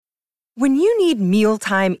When you need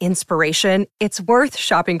mealtime inspiration, it's worth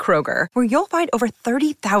shopping Kroger, where you'll find over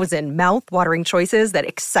 30,000 mouth-watering choices that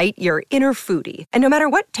excite your inner foodie. And no matter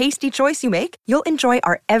what tasty choice you make, you'll enjoy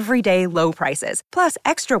our everyday low prices, plus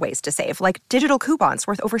extra ways to save, like digital coupons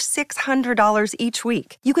worth over $600 each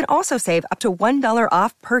week. You can also save up to $1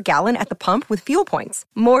 off per gallon at the pump with fuel points.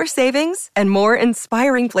 More savings and more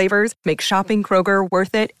inspiring flavors make shopping Kroger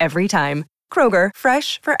worth it every time. Kroger,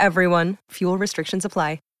 fresh for everyone. Fuel restrictions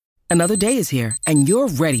apply. Another day is here, and you're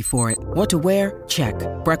ready for it. What to wear? Check.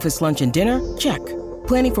 Breakfast, lunch, and dinner? Check.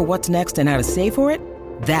 Planning for what's next and how to save for it?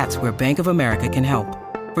 That's where Bank of America can help.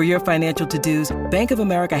 For your financial to-dos, Bank of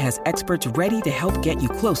America has experts ready to help get you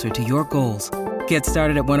closer to your goals. Get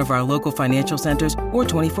started at one of our local financial centers or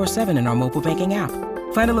 24/7 in our mobile banking app.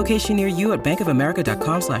 Find a location near you at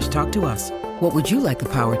bankofamerica.com/talktous. What would you like the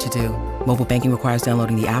power to do? Mobile banking requires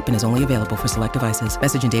downloading the app and is only available for select devices.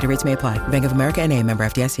 Message and data rates may apply. Bank of America N.A., member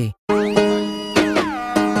FDIC.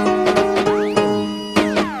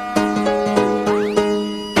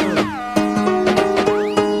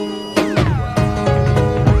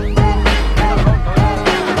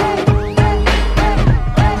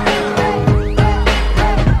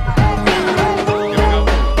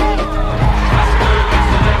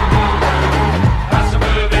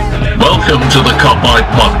 Welcome to the Kop Eye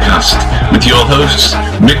Podcast with your hosts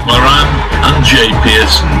Mick Moran and Jay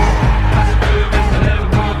Pearson.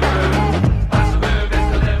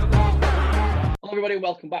 Hello everybody,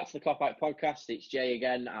 welcome back to the Kop Eye Podcast. It's Jay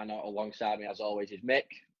again, and alongside me as always is Mick.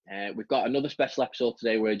 We've got another special episode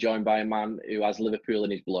today. We're joined by a man who has Liverpool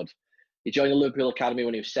in his blood. He joined the Liverpool Academy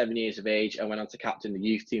when he was 7 years of age and went on to captain the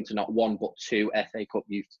youth team to not one but two FA Cup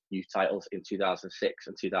youth titles in 2006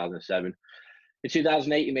 and 2007. In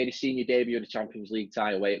 2008, he made his senior debut in the Champions League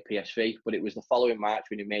tie away at PSV, but it was the following March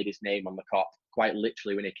when he made his name on the Kop, quite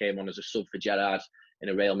literally when he came on as a sub for Gerrard in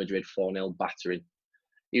a Real Madrid 4-0 battering.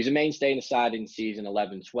 He was a mainstay in the side in season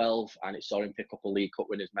 11-12, and it saw him pick up a League Cup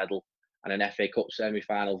winners' medal and an FA Cup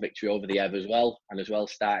semi-final victory over the Ev as well, and as well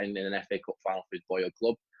starting in an FA Cup final for his boyhood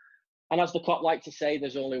club. And as the Kop like to say,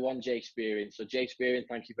 there's only one Jay Spearing. So Jay Spearing,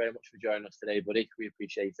 thank you very much for joining us today, buddy. We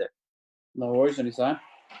appreciate it. No worries, anytime.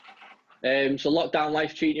 So lockdown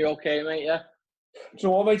life treating you okay, mate? Yeah.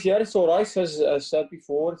 So what, mate? Yeah, it's all right. As I said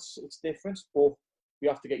before, it's different, but we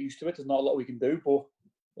have to get used to it. There's not a lot we can do, but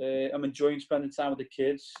I'm enjoying spending time with the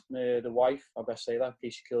kids, the wife. I best say that in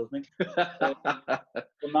case she kills me. But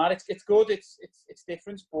man, it's good. It's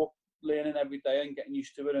different, but learning every day and getting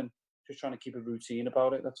used to it, and just trying to keep a routine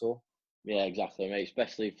about it. That's all. Yeah, exactly, mate.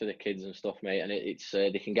 Especially for the kids and stuff, mate. And it's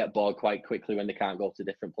they can get bored quite quickly when they can't go to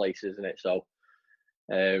different places, isn't it? So.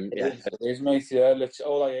 It is, mate. Yeah,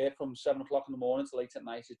 all I hear from 7 o'clock in the morning till late at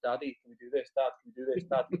night is, "Daddy, can we do this? Dad, can we do this?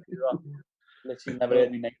 Dad, can we do that?" Literally never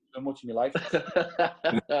heard me name so much in your life. I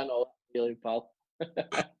know that feeling, pal.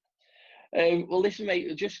 Well, listen, mate.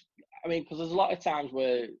 Because there's a lot of times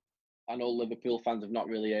where I know Liverpool fans have not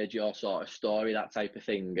really heard your sort of story, that type of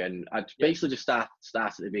thing, and I'd basically just start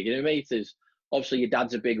at the beginning, mate. Is obviously your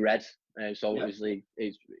dad's a big red, so obviously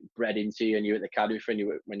he's bred into you, and you were at the academy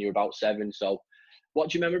when you were about 7, so. What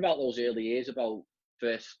do you remember about those early years, about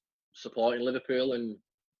first supporting Liverpool and,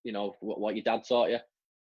 you know, what your dad taught you?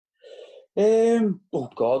 Oh,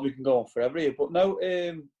 God, we can go on forever here. But no,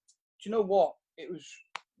 do you know what? It was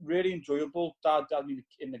really enjoyable. Dad had me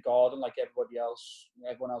in the garden like everybody else.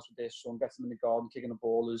 Everyone else with their son, gets them in the garden, kicking the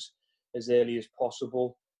ball as early as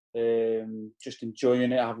possible. Just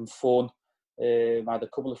enjoying it, having fun. I had a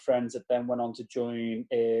couple of friends that then went on to join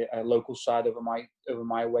a local side over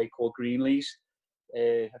my way called Greenleys.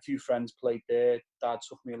 A few friends played there. Dad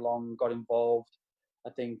took me along, got involved. I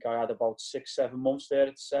think I had about 6-7 months there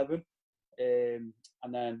at 7. And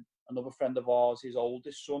then another friend of ours, his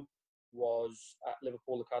oldest son, was at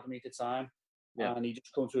Liverpool Academy at the time. Yeah. And he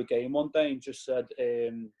just come to a game one day and just said,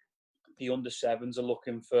 the under-7s are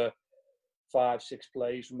looking for 5-6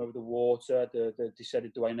 players from over the water. They said,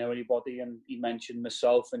 "Do I know anybody?" And he mentioned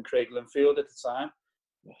myself and Craig Linfield at the time.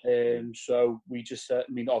 So we just said,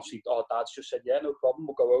 obviously our dads just said, "Yeah, no problem,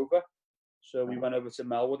 we'll go over." So we went over to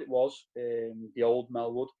Melwood, it was, the old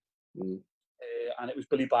Melwood. And it was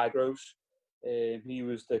Billy Bygroves. He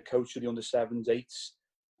was the coach of the under-7s, 8s.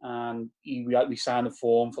 And we signed a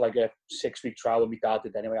form for like a 6-week trial, and my dad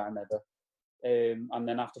did anyway, I never. And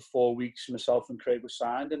then after 4 weeks, myself and Craig were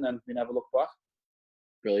signed, and then we never looked back.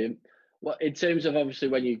 Brilliant. Well, in terms of obviously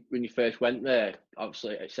when you first went there,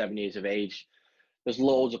 obviously at 7 years of age, there's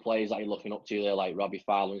loads of players that you're looking up to there, like Robbie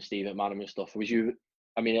Fowler and Steve McManaman and stuff. Was you?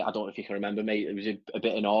 I mean, I don't know if you can remember, mate. It was a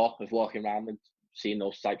bit in awe of walking around and seeing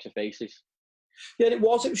those types of faces. Yeah, it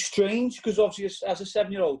was. It was strange because obviously, as a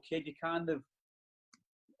 7-year-old kid, you kind of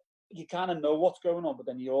you kind of know what's going on, but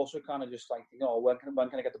then you also kind of just like, when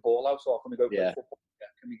can I get the ball out? Or can we go play football?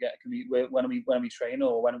 When are we training,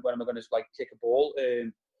 or when am I going to like kick a ball?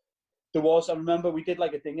 I remember we did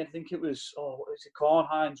like a thing. I think it was, is it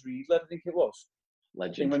Karl-Heinz Riedler? I think it was.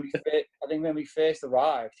 Legend. I think when we first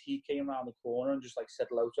arrived, he came around the corner and just like said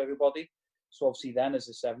hello to everybody. So obviously then as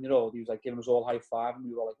a 7-year-old, he was like giving us all high five, and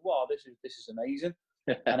we were like, wow, this is amazing.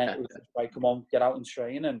 And then it was just like, come on, get out and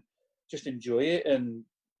train and just enjoy it. And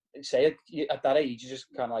say at that age, you just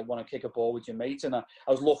kind of like want to kick a ball with your mates. And I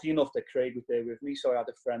was lucky enough that Craig was there with me, so I had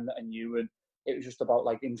a friend that I knew, and it was just about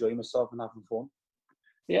like enjoying myself and having fun.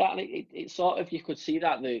 Yeah, and it sort of, you could see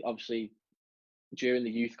that obviously during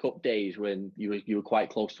the Youth Cup days when you were quite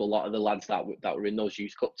close to a lot of the lads that were in those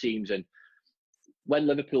Youth Cup teams. And when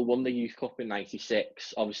Liverpool won the Youth Cup in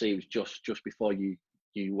 '96, obviously it was just before you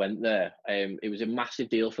went there. It was a massive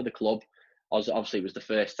deal for the club. Obviously it was the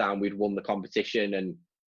first time we'd won the competition, and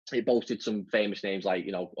it boasted some famous names like,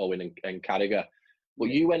 Owen and Carragher. But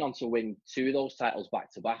you went on to win 2 of those titles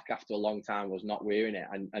back to back after a long time was not wearing it,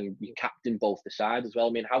 and you captained both the sides as well.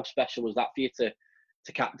 I mean, how special was that for you to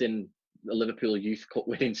captain the Liverpool Youth Cup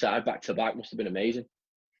winning side back to back? Must have been amazing.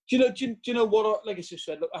 Do you know what? Like I just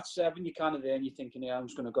said, look, at 7, you're kind of there and you're thinking, I'm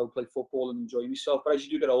just going to go play football and enjoy myself. But as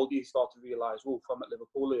you do get older, you start to realise, if I'm at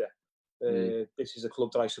Liverpool here, this is a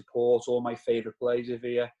club that I support. All my favourite players are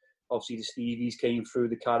here. Obviously, the Stevies came through,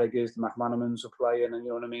 the Carragers, the McManamans are playing, and you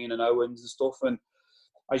know what I mean, and Owens and stuff. And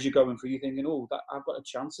as you're going through, you're thinking, I've got a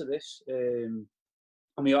chance of this.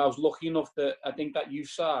 I mean, I was lucky enough that I think that youth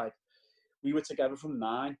side, we were together from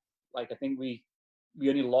 9. Like, I think we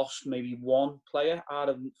only lost maybe 1 player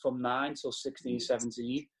from 9 till 16,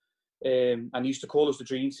 17. And he used to call us the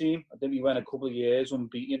dream team. I think we went a couple of years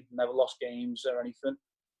unbeaten, never lost games or anything.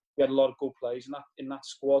 We had a lot of good players in that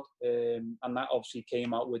squad, and that obviously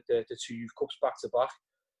came out with the 2 Youth Cups back to back.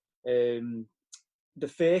 The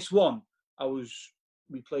first one,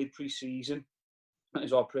 we played pre-season. It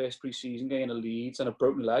was our first pre-season game in Leeds, and I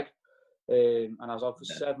broke my leg, and I was out for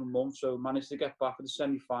 7 months. So I managed to get back for the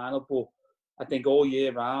semi-final, but I think all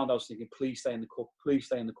year round I was thinking, please stay in the cup, please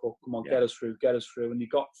stay in the cup. Come on, get us through. And you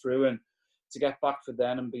got through, and to get back for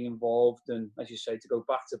then and be involved, and as you say, to go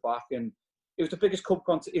back to back, and it was the biggest cup.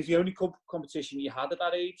 It was the only cup competition you had at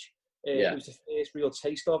that age. It was the first real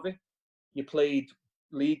taste of it. You played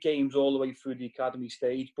league games all the way through the academy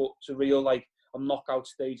stage, but to real like a knockout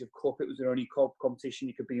stage of cup, it was the only cup competition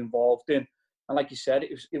you could be involved in. And like you said,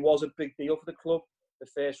 it was a big deal for the club. The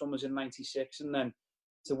first one was in '96, and then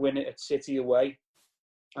to win it at City away.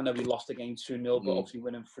 I know we lost the game 2-0, but obviously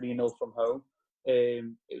winning 3-0 from home. It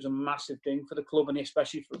was a massive thing for the club, and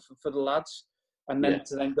especially for the lads. And then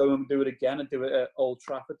to then go and do it again and do it at Old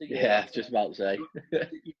Trafford. Just about to say.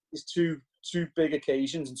 There's two big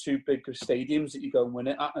occasions and 2 big stadiums that you go and win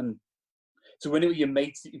it at. And to win it with your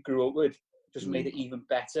mates that you grew up with just made it even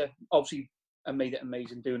better. Obviously, I made it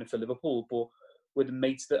amazing doing it for Liverpool, but with the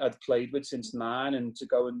mates that I'd played with since 9, and to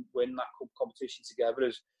go and win that competition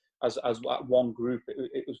together as one group,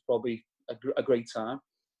 it was probably a great time.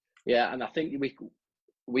 Yeah, and I think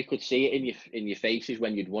we could see it in your faces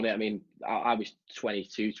when you'd won it. I mean, I was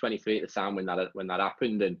 22, 23 at the time when that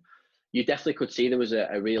happened, and you definitely could see there was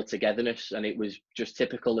a real togetherness, and it was just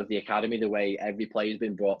typical of the academy, the way every player's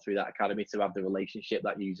been brought through that academy to have the relationship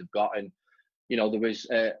that you've got. And there was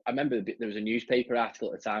I remember there was a newspaper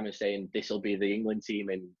article at the time saying this will be the England team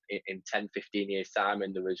in 10, 15 years time,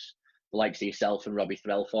 and there was the likes of yourself and Robbie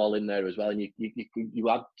Threlfall in there as well, and you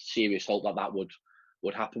had serious hope that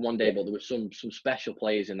would happen one day. But there were some special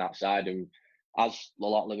players in that side, and as a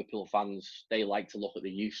lot of Liverpool fans, they like to look at the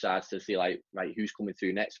youth sides to see like, right, who's coming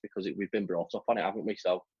through next, because we've been brought up on it, haven't we?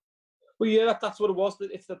 So well, yeah, that's what it was.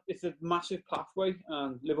 It's a massive pathway,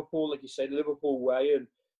 and Liverpool, like you say, the Liverpool way, and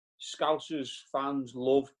Scousers fans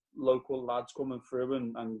love local lads coming through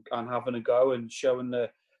and having a go and showing the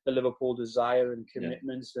Liverpool desire and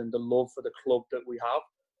commitments and the love for the club that we have.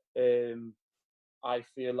 I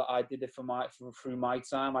feel that I did it through my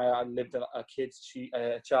time. I lived a kid's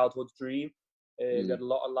childhood dream. We had a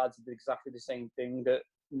lot of lads that did exactly the same thing, that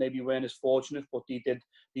maybe weren't as fortunate, but they did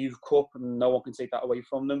the Youth Cup, and no one can take that away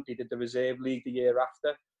from them. They did the Reserve League the year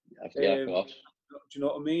after. Yeah, of course. Do you know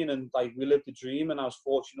what I mean? And like, we lived the dream, and I was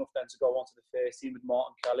fortunate enough then to go on to the first team with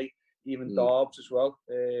Martin Kelly, even Darbs as well.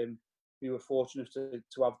 We were fortunate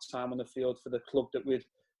to have time on the field for the club that we'd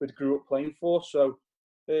grew up playing for. So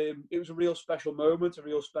it was a real special moment, a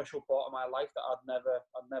real special part of my life that I'd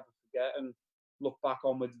never forget and look back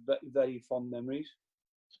on with very fond memories.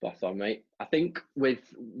 Spot on, mate. I think with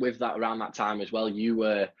that around that time as well, you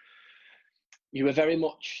were you were very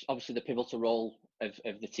much obviously the pivotal role of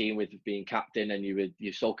the team with being captain, and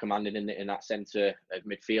you're so commanding in that centre of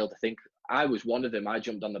midfield. I think I was one of them. I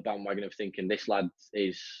jumped on the bandwagon of thinking this lad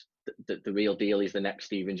is the real deal. He's the next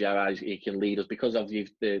Steven Gerrard. He can lead us because of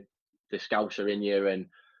the Scouser in you, and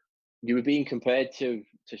you were being compared to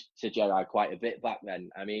Gerrard quite a bit back then.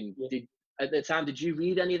 I mean, at the time, did you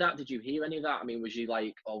read any of that? Did you hear any of that? I mean, was you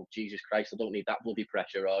like, oh, Jesus Christ, I don't need that bloody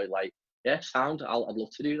pressure, or like, yeah, sound, I'd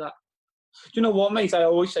love to do that? Do you know what, mate? I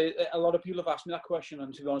always say, a lot of people have asked me that question,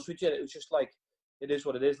 and to be honest with you, it was just like, it is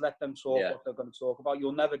what it is. Let them talk what they're going to talk about.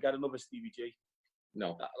 You'll never get another Stevie G.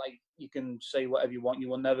 No. Like, you can say whatever you want. You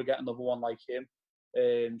will never get another one like him.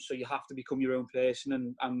 So you have to become your own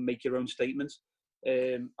person and make your own statements.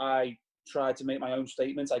 I tried to make my own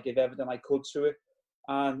statements. I gave everything I could to it.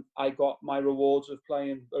 And I got my rewards of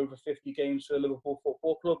playing over 50 games for Liverpool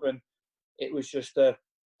Football Club. And it was just,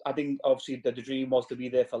 I think, obviously, the dream was to be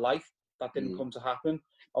there for life. That didn't come to happen.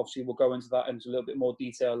 Obviously, we'll go into that into a little bit more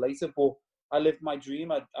detail later. But I lived my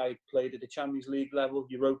dream. I played at the Champions League level,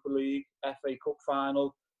 Europa League, FA Cup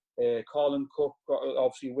final, Carling Cup, got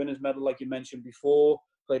obviously winners medal like you mentioned before,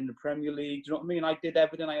 played in the Premier League. Do you know what I mean? I did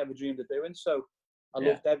everything I ever dreamed of doing. So I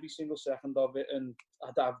loved every single second of it, and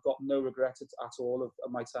I've got no regrets at all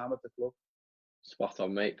of my time at the club. Spot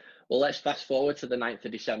on, mate. Well, let's fast forward to the 9th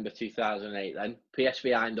of December 2008 then.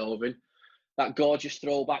 PSV Eindhoven. That gorgeous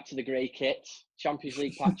throwback to the grey kit, Champions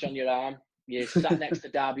League patch on your arm. You sat next to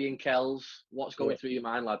Derby and Kells. What's going through your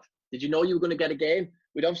mind, lad? Did you know you were going to get a game?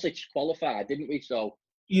 We'd obviously qualified, didn't we? So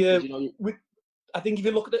yeah, did you know I think if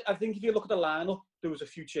you look at it, the lineup, there was a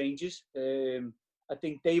few changes. I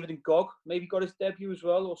think David Ngog maybe got his debut as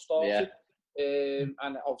well, or started.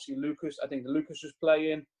 And obviously Lucas. I think Lucas was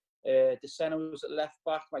playing. De Sena was at left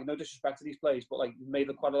back. Like, no disrespect to these players, but like made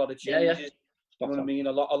quite a lot of changes. Yeah. You know what I mean?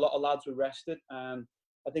 A lot of lads were rested, and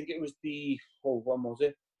I think it was when was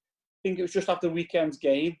it? I think it was just after the weekend's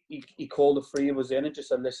game. He called the three of us in and just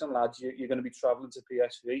said, "Listen, lads, you're going to be travelling to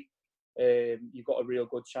PSV. You've got a real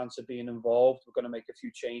good chance of being involved. We're going to make a few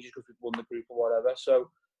changes because we've won the group or whatever." So,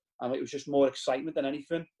 it was just more excitement than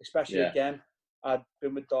anything. Especially again, I'd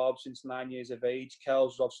been with Derby since 9 years of age.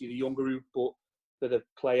 Kells was obviously the younger group, but for the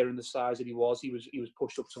player and the size that he was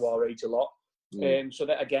pushed up to our age a lot. So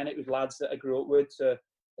that again, it was lads that I grew up with to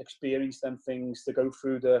experience them things, to go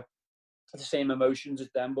through the same emotions as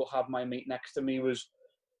them, but have my mate next to me was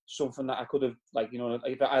something that I could have,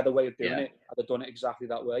 if I had a way of doing it, I'd have done it exactly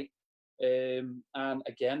that way. And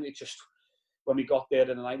again, it just, when we got there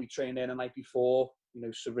the night, we trained there the night before,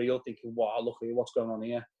 surreal, thinking, wow, look here, what's going on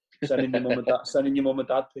here? Sending your mum and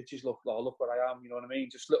dad pictures, look where I am, you know what I mean?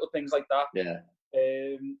 Just little things like that. Yeah.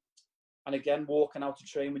 And again, walking out to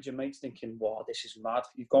train with your mates thinking, wow, this is mad.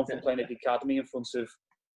 You've gone from playing at the academy in front of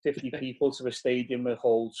 50 people to a stadium that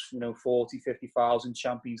holds, 40, 50,000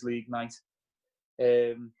 Champions League night.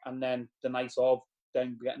 And then the night of,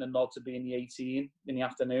 then getting a nod to be in the 18 in the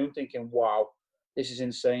afternoon, thinking, wow, this is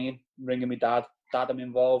insane. Ringing me dad, I'm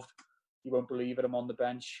involved. You won't believe it, I'm on the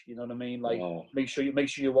bench. You know what I mean? Like, make sure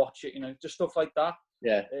you watch it, just stuff like that.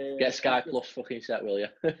 Yeah, get Sky Plus fucking set, will you?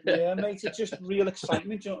 Yeah, mate, it's just real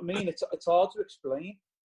excitement, do you know what I mean? It's hard to explain.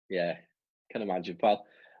 Yeah, can imagine, pal.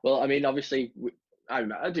 Well, I mean, obviously,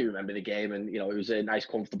 I do remember the game, and, it was a nice,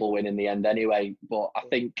 comfortable win in the end anyway, but I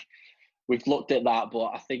think we've looked at that, but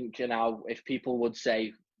I think, if people would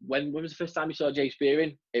say, when was the first time you saw Jay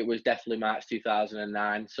Spearing? It was definitely March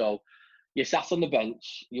 2009, so you sat on the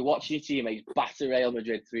bench, you're watching your teammates batter Real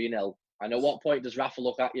Madrid 3-0, and at what point does Rafa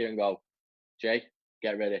look at you and go, Jay,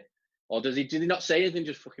 get ready? Or did he not say anything,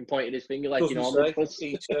 just fucking pointed his finger like, he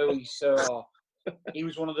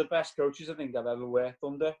was one of the best coaches I think I've ever worked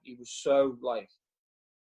under. He was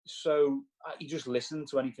he just listened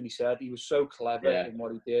to anything he said. He was so clever in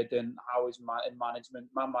what he did, and how his man management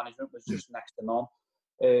was just next to none.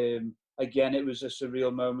 Again, it was a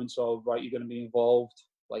surreal moment of, right, you're going to be involved.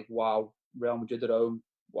 Like, wow, Real Madrid at home.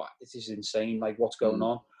 Wow, this is insane. Like, what's going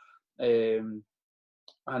on?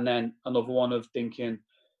 And then another one of thinking,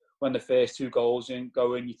 when the first two goals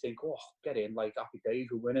go in, you think, oh, get in, like, happy days,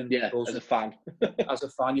 we're winning. Yeah, as a fan. As a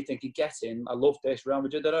fan, you're thinking, get in, I love this, Real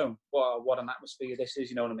Madrid at home. What an atmosphere this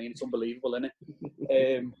is, you know what I mean? It's unbelievable, isn't it?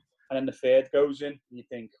 And then the third goes in, and you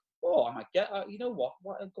think, oh, I might get, you know what,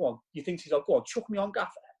 go on. You think to yourself, go on, chuck me on,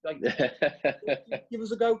 Gaffer. Like, give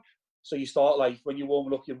us a go. So you start, like, when you're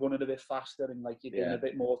warming up, you're running a bit faster, and, like, you're doing a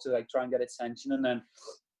bit more to, like, try and get attention. And then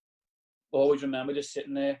always remember just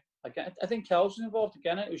sitting there. Like, I think Kells was involved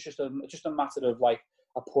again. It was just a matter of, like,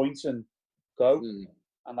 a point and go.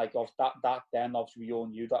 And, like, off that then, obviously, we all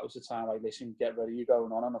knew that was the time. Like, listen, get ready, you're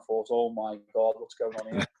going on. And I thought, oh my God, what's going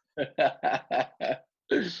on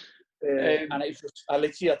here? And it's just, I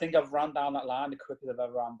think I've ran down that line the quickest I've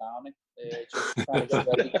ever ran down it. Just trying to get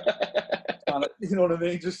ready. You know what I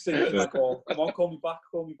mean? Just thinking like, oh, come on, call me back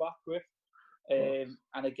quick.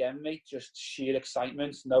 And again, mate, just sheer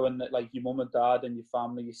excitement, knowing that like your mum and dad and your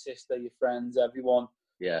family, your sister, your friends, everyone,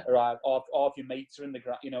 arrive. All of your mates are in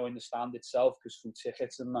the stand itself because from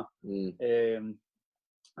tickets and that.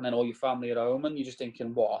 And then all your family at home, and you're just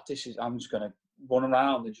thinking, what? I'm just gonna run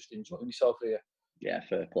around and just enjoy myself here. Yeah,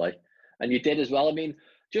 fair play. And you did as well. I mean,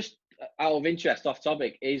 just out of interest, off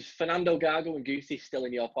topic, is Fernando Gago and Goosey still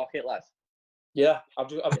in your pocket, Les? Yeah, I've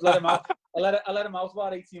let him out. I let him out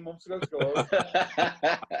about 18 months ago.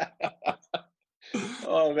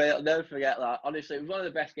 Oh mate, I'll never forget that. Honestly, it was one of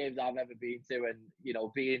the best games I've ever been to, and you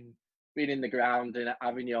know, being in the ground and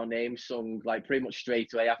having your name sung like pretty much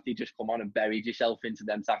straight away after you just come on and buried yourself into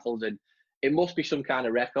them tackles, and it must be some kind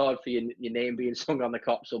of record for your name being sung on the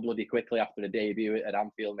Kop so bloody quickly after the debut at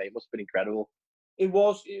Anfield, mate. It must have been incredible. It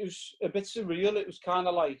was a bit surreal. It was kind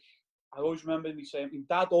of like, I always remember me saying,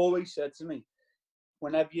 Dad always said to me,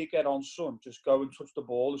 whenever you get on, son, just go and touch the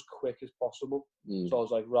ball as quick as possible. So I was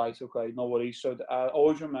like, right, okay, no worries. So I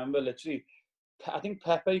always remember, literally, I think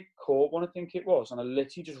Pepe caught one, I think it was, and I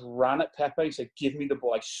literally just ran at Pepe, said, give me the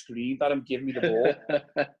ball. I screamed at him, give me the ball.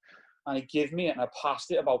 And he gave me it, and I passed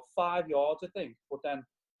it about 5 yards, I think. But then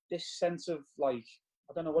this sense of, like,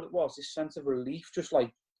 I don't know what it was, this sense of relief just,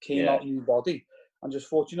 like, came out of your body. And just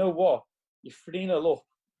thought, you know what? You're 3-0 up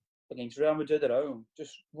against Real Madrid at home.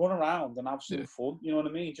 Just run around and have some fun, you know what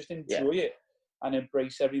I mean? Just enjoy it and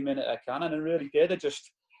embrace every minute I can. And I really did. I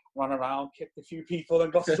just ran around, kicked a few people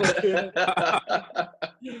and got stuck in it. I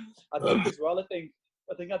think as well, I think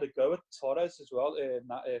I had a go at Torres as well,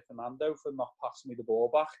 Fernando, for not passing me the ball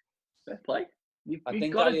back. Fair play. I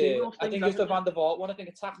think it was the Van der Vaart one. I think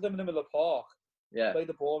I tackled him in the middle of the park. Yeah. Played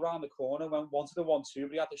the ball around the corner, wanted a 1-2,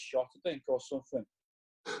 but he had a shot, I think, or something.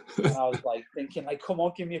 And I was like thinking, like, come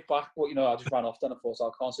on, give me it back. But, you know, I just ran off then, of course. I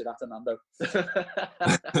can't say that to Nando.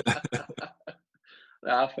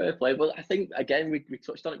 Fair play. But I think, again, we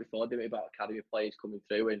touched on it before, didn't we, about academy players coming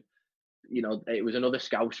through. And, you know, it was another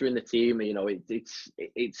Scouser in the team. You know, it's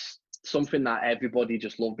something that everybody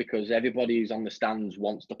just loved because everybody who's on the stands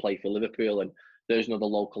wants to play for Liverpool. And there's another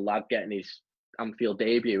local lad getting his Anfield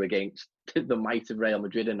debut against the might of Real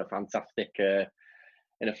Madrid in a fantastic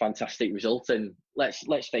result. And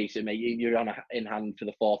let's face it, mate, you're in hand for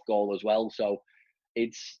the fourth goal as well. So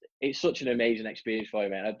it's such an amazing experience for you,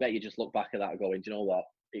 mate. I bet you just look back at that going, do you know what?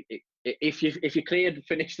 If you cleared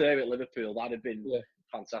finish there at Liverpool, that'd have been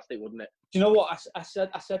fantastic, wouldn't it? Do you know what I said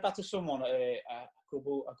that to someone a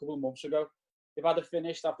couple of months ago. If I'd have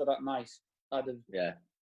finished after that night, I'd have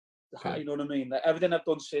you know what I mean? Like, everything I've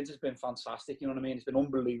done since has been fantastic. You know what I mean? It's been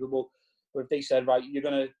unbelievable. But if they said, right, you're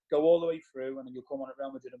going to go all the way through and then you'll come on at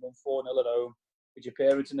Real Madrid and win 4-0 at home with your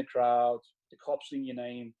parents in the crowd, the Kop's in your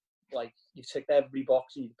name, like, you've ticked every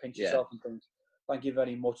box and you pinch yourself and think, thank you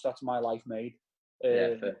very much, that's my life made.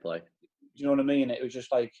 Fair play. Do you know what I mean? It was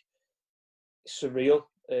just, like, surreal.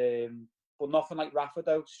 But nothing like Rafa,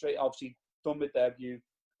 though. Straight, obviously, done with debut,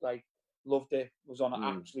 like, loved it. Was on an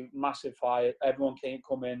absolute massive fire. Everyone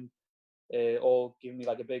come in. All giving me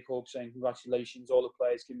like a big hug, saying congratulations. All the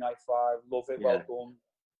players give me a high five. Love it. Well done.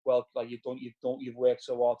 Well, like you've worked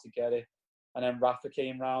so hard to get it. And then Rafa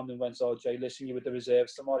came round and went, "Oh, Jay, listen, you're with the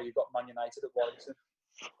reserves tomorrow. You've got Man United at Warrington."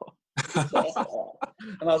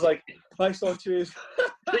 And I was like, "Nice one, cheers."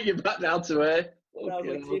 Take you back down to earth.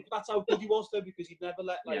 Like, that's how good he was, though, because he never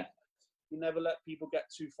let people get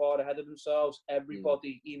too far ahead of themselves.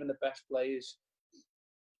 Everybody, even the best players.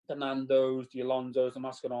 The Nandos, the Alonsos, the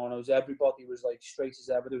Mascherano's, everybody was like straight as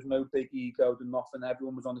ever. There was no big ego, nothing.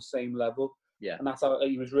 Everyone was on the same level. Yeah. And that's how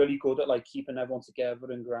he was really good at like keeping everyone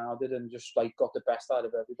together and grounded and just like got the best out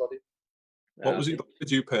of everybody. What was he like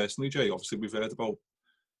to you personally, Jay? Obviously, we've heard about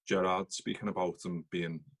Gerrard speaking about him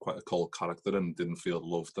being quite a cold character and didn't feel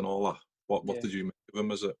loved and all that. What did you make of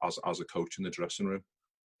him as a coach in the dressing room?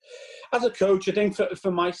 As a coach, I think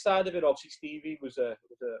for my side of it, obviously Stevie was a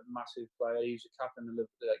massive player. He was a captain of the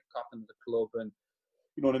club, and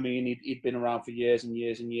you know what I mean. He'd been around for years and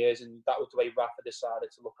years and years, and that was the way Rafa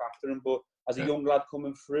decided to look after him. But as a young lad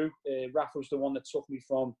coming through, Rafa was the one that took me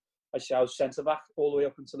from I was centre back all the way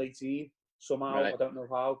up until 18. Somehow, I don't know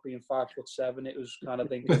how, being 5'7", it was kind of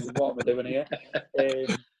thinking, what am I doing here?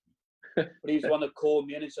 But he was the one that called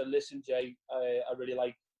me in and said, "Listen, Jay, I really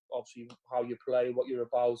like." Obviously, how you play, what you're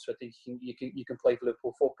about. So I think you can play for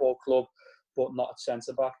Liverpool Football Club, but not at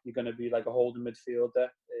centre back. You're going to be like a holding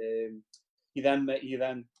midfielder. He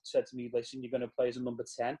then said to me, "Listen, you're going to play as a number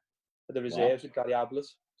 10 for the reserves with Gary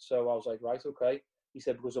Ablett." So I was like, right, okay. He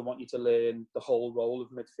said, because I want you to learn the whole role of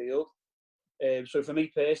midfield. So for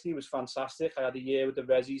me personally, it was fantastic. I had a year with the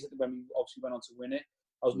Rezzies when we obviously went on to win it.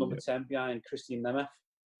 I was number 10 behind Christian Nemeth.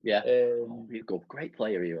 Yeah, great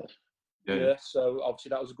player he was. Yeah, so obviously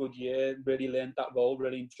that was a good year. Really learned that role,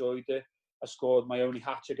 really enjoyed it. I scored my only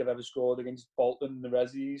hat-trick I've ever scored against Bolton and the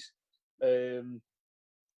Rezzies.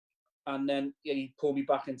 And then he pulled me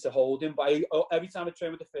back into holding. But every time I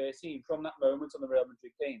trained with the first team, from that moment on the Real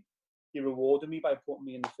Madrid game, he rewarded me by putting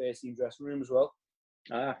me in the first team dressing room as well.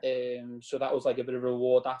 So that was like a bit of a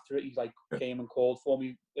reward after it. He like came and called for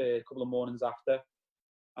me a couple of mornings after.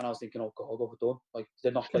 And I was thinking, oh God, what have I done? Like,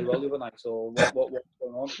 did not play well the other night, so what's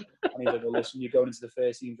going on? And he was like, well, listen, you're going into the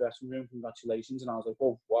first team dressing room, congratulations. And I was like,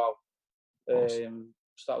 oh, wow. Awesome.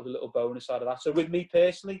 So that was a little bonus out of that. So with me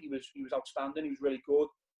personally, he was outstanding. He was really good.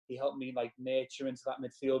 He helped me like nurture into that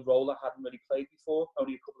midfield role I hadn't really played before,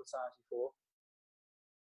 only a couple of times before.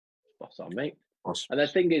 What's on, mate? Awesome. And the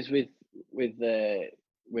thing is with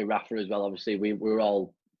Rafa as well, obviously, we were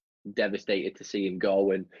all devastated to see him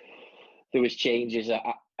go, and there was changes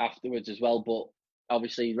afterwards as well, but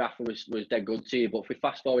obviously Rafa was dead good to you. But if we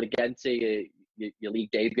fast forward again to your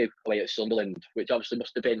league debut away at Sunderland, which obviously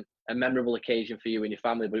must have been a memorable occasion for you and your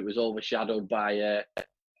family, but it was overshadowed by a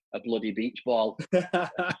bloody beach ball,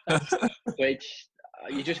 which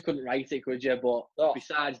you just couldn't write it, could you? But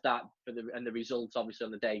besides that, and the results obviously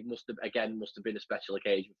on the day must have been a special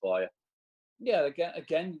occasion for you. Yeah,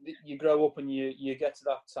 again, you grow up and you get to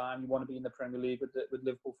that time you want to be in the Premier League with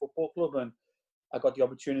Liverpool Football Club, and I got the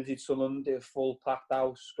opportunity to Sunderland, a full packed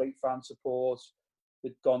house, great fan support.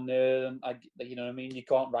 We'd gone there, and you know what I mean. You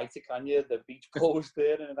can't write it, can you? The beach ball was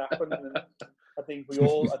there, and it happened. And I think we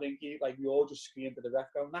all just screamed at the ref,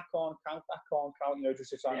 going, "That can't count," you know, just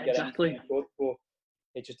to try and get anything good, but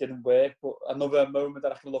it just didn't work. But another moment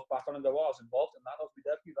that I can look back on and go, "Oh, I was involved in that. That was my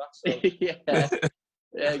debut." That so.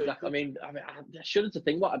 Yeah, exactly. I mean, I shouldn't have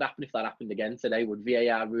think what would happen if that happened again today. Would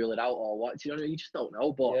VAR rule it out or what? Do you know? You just don't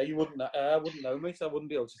know. But yeah, you wouldn't. I wouldn't know, mate. I wouldn't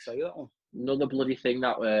be able to tell you that one. Another bloody thing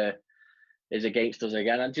that is against us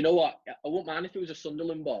again. And do you know what? I wouldn't mind if it was a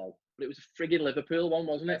Sunderland ball, but it was a frigging Liverpool one,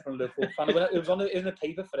 wasn't it? From Liverpool fan. It was in the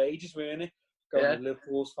paper for ages, weren't it? Going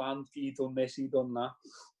Liverpool's fan. He done this. He done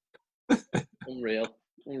that.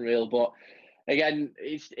 Unreal. But again,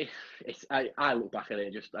 I look back at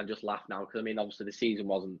it and just laugh now, because I mean, obviously the season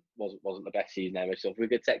wasn't the best season ever. So if we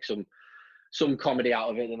could take some comedy out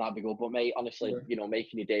of it, then that'd be good. But mate, honestly, you know,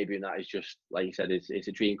 making your debut in that is just, like you said, it's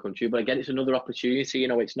a dream come true. But again, it's another opportunity. You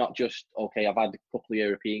know, it's not just okay, I've had a couple of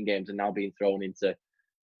European games and now being thrown into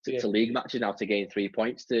league matches now to gain 3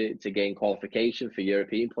 points to gain qualification for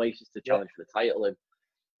European places to challenge for the title, and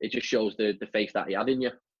it just shows the faith that he had in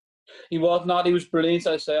you. He was brilliant.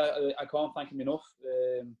 I say I can't thank him enough.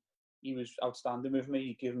 He was outstanding with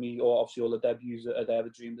me. He gave me obviously all the debuts that I ever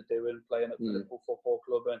dreamed of doing, playing at the Liverpool Football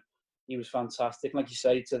Club, and he was fantastic. Like you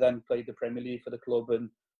say, to then play the Premier League for the club and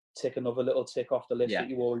tick another little tick off the list that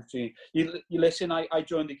you always do. You listen. I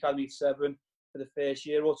joined the Academy at 7 for the first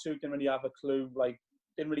year or two. Didn't really have a clue. Like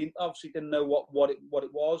didn't know what it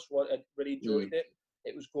was. I really enjoyed it.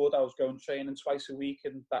 It was good. I was going training twice a week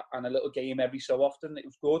and a little game every so often. It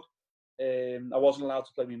was good. I wasn't allowed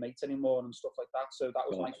to play with my mates anymore and stuff like that. So that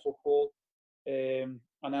was my football.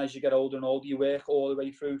 And as you get older and older, you work all the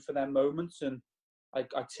way through for them moments. And I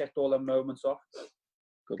checked all them moments off.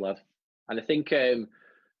 Good lad. And I think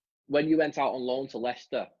when you went out on loan to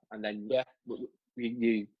Leicester, and then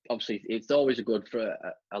you obviously, it's always good for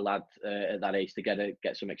a lad at that age to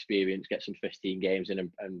get some experience, get some 15 games in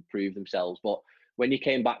and prove themselves. But when you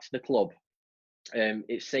came back to the club,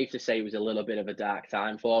 it's safe to say it was a little bit of a dark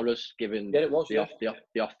time for us, given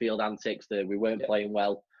the off-field antics. That we weren't playing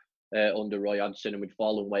well under Roy Hodgson, and we'd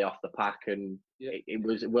fallen way off the pack, and it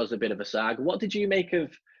was a bit of a saga. What did you make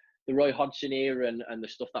of the Roy Hodgson era and the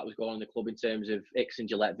stuff that was going on in the club in terms of Ix and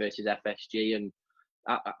Gillette versus FSG? And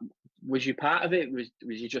was you part of it? Was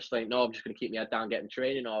you just like, no, I'm just going to keep my head down, getting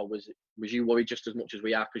training, or was you worried just as much as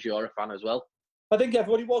we are because you're a fan as well? I think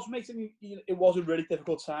everybody was, mate. It was a really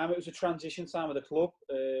difficult time. It was a transition time of the club.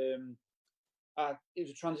 It was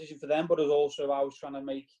a transition for them, but it was also I was trying to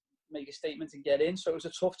make a statement and get in. So it was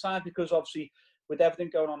a tough time because obviously with everything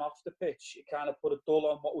going on off the pitch, it kind of put a dull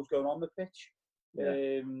on what was going on the pitch.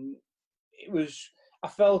 I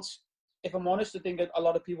felt, if I'm honest, I think a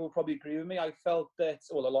lot of people would probably agree with me. I felt that,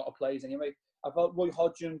 well, a lot of players anyway, I felt Roy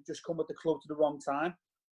Hodgson just come with the club to the wrong time.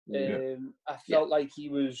 I felt like he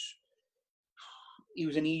was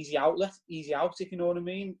an easy out, if you know what I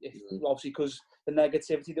mean. Obviously, because the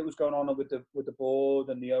negativity that was going on with the board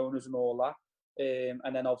and the owners and all that,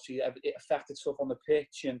 and then obviously it affected stuff on the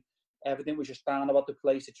pitch, and Everything was just down about the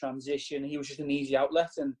place, the transition. He was just an easy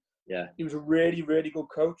outlet, and he was a really, really good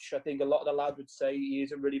coach. I think a lot of the lads would say he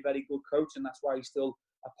is a really very good coach, and that's why he's still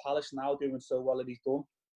at Palace now, doing so well that he's done.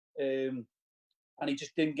 And he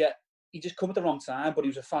just he just come at the wrong time, but he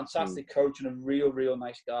was a fantastic coach and a real, real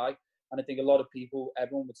nice guy. And I think a lot of people,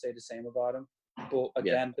 everyone would say the same about him. But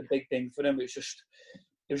again, the big thing for him, it was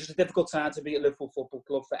just a difficult time to be at Liverpool Football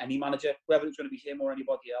Club for any manager, whether it's going to be him or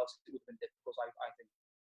anybody else. It would have been difficult, I think.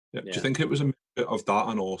 Yeah. Do you think it was a bit of that,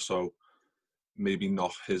 and also maybe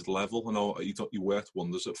not his level? I know he worked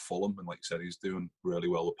wonders at Fulham, and like you said, he's doing really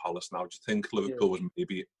well with Palace now. Do you think Liverpool was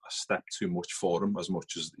maybe a step too much for him, as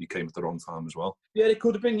much as he came at the wrong time as well? Yeah, it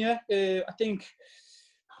could have been. Yeah, I think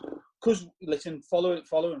because listen, following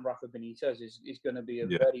Rafa Benitez is going to be a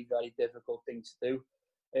very, very difficult thing to do.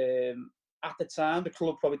 At the time, the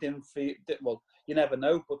club probably didn't feel. Well, you never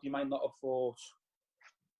know, but you might not have thought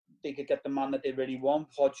they could get the man that they really want.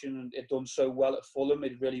 Hodgson had done so well at Fulham;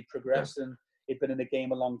 he'd really progressed and he'd been in the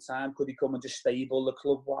game a long time. Could he come and just stable the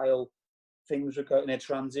club while things were going in a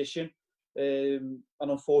transition? And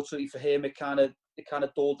unfortunately for him, it kind of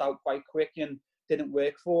dulled out quite quick and didn't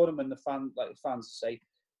work for him. And the fans say,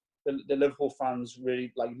 the Liverpool fans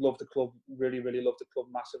really love the club, really, really love the club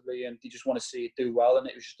massively, and they just want to see it do well. And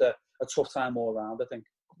it was just a tough time all around, I think.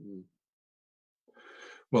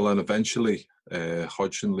 Well, then eventually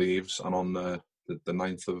Hodgson leaves, and on the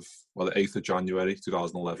 8th of January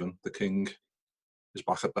 2011, the King is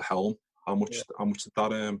back at the helm. How much did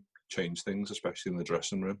that change things, especially in the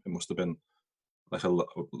dressing room? It must have been like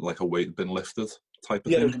a weight had been lifted type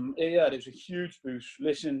of thing. It was a huge boost.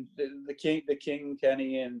 Listen, the King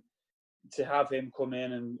Kenny, and to have him come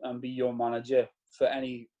in and be your manager for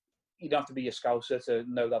any, you don't have to be a Scouser to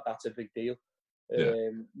know that that's a big deal.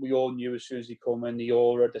 We all knew as soon as he come in, the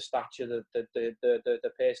aura, the stature,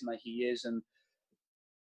 the person that he is, and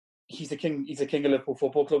he's the king. He's the king of Liverpool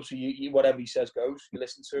Football Club. So you whatever he says goes. You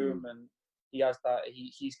listen to him, and he has that.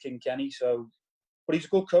 He's King Kenny. So, but he's a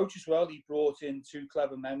good coach as well. He brought in two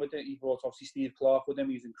clever men with it. He brought obviously Steve Clarke with him.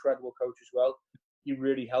 He's an incredible coach as well. He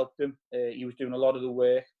really helped him. He was doing a lot of the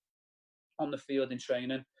work on the field in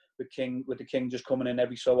training. With the King just coming in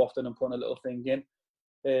every so often and putting a little thing in.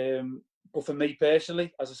 But for me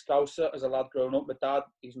personally, as a Scouser, as a lad growing up,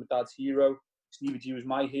 he's my dad's hero. Stevie G was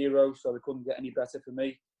my hero, so it couldn't get any better for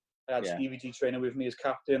me. I had Stevie G training with me as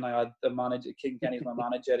captain. I had the manager, King Kenny, as my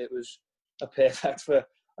manager. It was a perfect for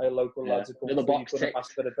our local lads to come through. You couldn't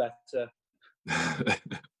ask for the better.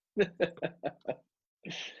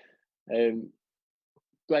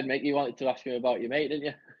 Go ahead, mate. You wanted to ask me about your mate, didn't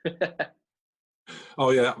you?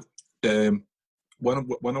 Oh yeah.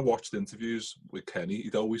 When I watched interviews with Kenny,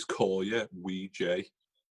 he'd always call you Wee J,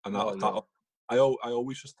 and I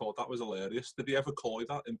always just thought that was hilarious. Did he ever call you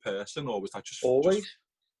that in person, or was that just always?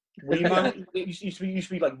 Wee man. It used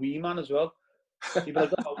to be like Wee man as well. He'd be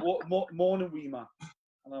like, morning Wee man,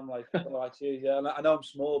 and I'm like, oh, cheers, yeah. And I know I'm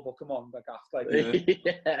small, but come on, you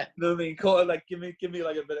know what I mean? Call, give me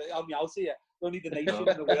like a bit. Help me out here. Don't need the nation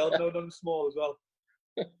in the world. No, I'm small as well.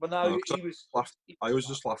 But now I was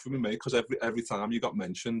just laughing with me, because every time you got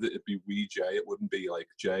mentioned, it'd be Wee J. It wouldn't be like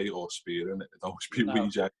J or Spearing. It'd always be Wee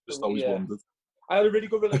J. Just always wondered. I had a really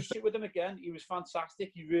good relationship with him. Again, he was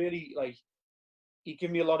fantastic. He really he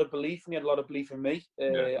gave me a lot of belief, and he had a lot of belief in me.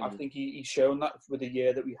 I think he's shown that with the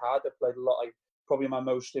year that we had. I played a lot. Probably my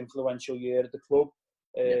most influential year at the club,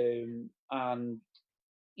 and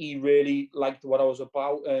he really liked what I was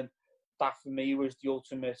about, and that for me was the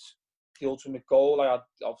ultimate goal. I had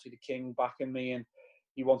obviously the King backing me, and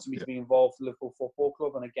he wanted me to be involved with the Liverpool Football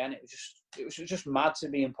Club. And again, it was just mad to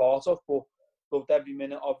be in part of, but loved every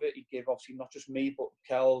minute of it. He gave obviously not just me, but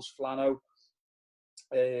Kells, Flano,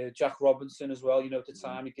 Jack Robinson as well. You know, at the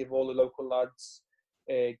time, he gave all the local lads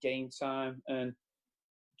game time. And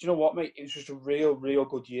do you know what, mate? It was just a real, real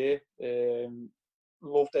good year.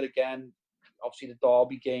 Loved it again. Obviously, the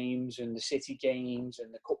Derby games and the City games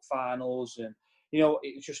and the Cup finals, and you know,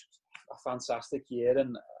 it was just a fantastic year,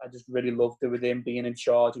 and I just really loved it with him being in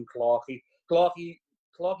charge, and Clarkey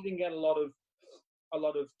didn't get a lot of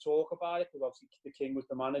talk about it, because obviously the King was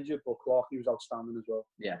the manager, but Clarkey was outstanding as well.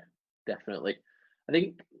 Yeah, definitely. I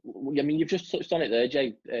mean, you've just touched on it there,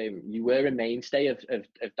 Jay. You were a mainstay of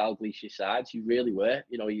Dalglish's sides. You really were.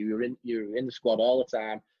 You know, you were in the squad all the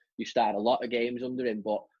time. You started a lot of games under him,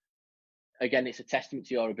 but again, it's a testament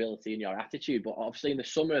to your ability and your attitude. But obviously, in the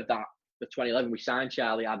summer of the 2011, we signed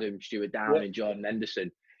Charlie Adams, Stuart Down, and Jordan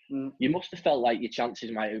Henderson. You must have felt like your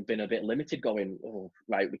chances might have been a bit limited going, oh,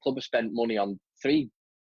 right, the club has spent money on 3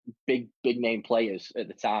 big name players at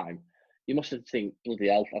the time. You must have think, bloody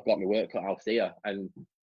hell, I've got my work cut out here. And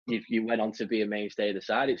you went on to be a mainstay of the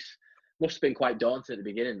side. Must have been quite daunting at the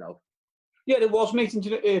beginning, though. Yeah, it was, mate.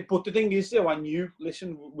 But the thing is, though, I knew,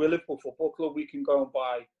 listen, we're Liverpool Football Club. We can go and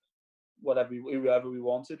buy whoever we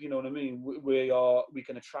wanted. You know what I mean? We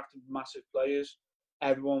can attract massive players.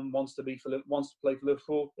 Everyone wants to play for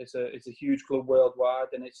Liverpool. It's a huge club worldwide,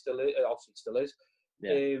 and it still is. Obviously, it still is.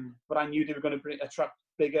 Yeah. But I knew they were going to attract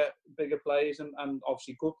bigger players and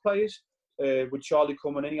obviously good players. With Charlie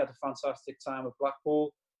coming in, he had a fantastic time with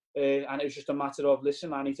Blackpool. And it was just a matter of,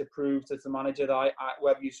 listen, I need to prove to the manager that I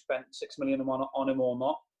whether you spent $6 million on him or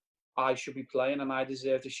not, I should be playing and I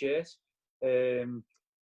deserve the shirt. And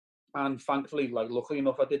thankfully, luckily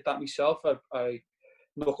enough, I did that myself. I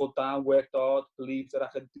knuckled down, worked hard, believed that I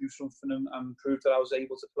could do something and proved that I was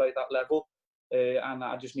able to play at that level. And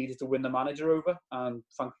I just needed to win the manager over. And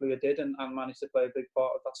thankfully I did and managed to play a big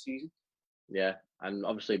part of that season. Yeah, and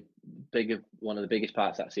obviously one of the biggest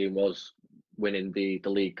parts of that season was winning the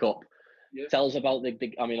League Cup. Yeah. Tell us about the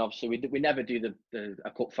big. I mean, obviously we never do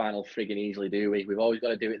a cup final frigging easily, do we? We've always got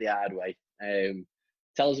to do it the hard way.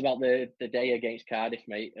 Tell us about the day against Cardiff,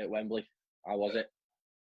 mate, at Wembley. How was it?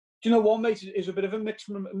 Do you know what, mate? It's a bit of a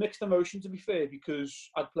mixed emotion, to be fair, because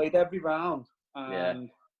I'd played every round and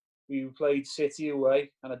we played City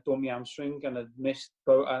away and I'd done my hamstring and I'd missed.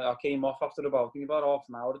 I came off after about half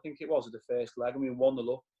an hour, I think it was, of the first leg, and we won the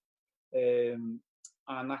up.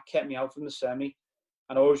 And that kept me out from the semi.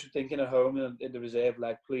 And I was thinking at home in the reserve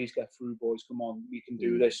leg, please get through, boys, come on, we can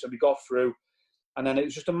do this. So we got through. And then it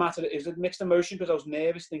was just a matter, it was a mixed emotion because I was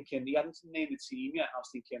nervous thinking, he hadn't named the team yet. I was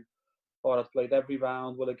thinking, I've played every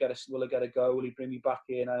round, will I get a go, will he bring me back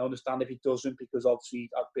in? I understand if he doesn't because obviously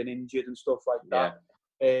I've been injured and stuff like that.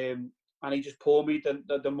 And he just pulled me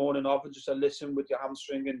the morning off and just said, listen, with your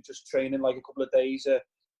hamstring and just training like a couple of days,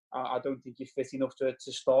 I don't think you're fit enough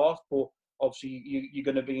to start, but obviously you're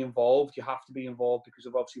going to be involved. You have to be involved because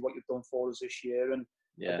of obviously what you've done for us this year, and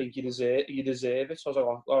I think you deserve it. So I was like,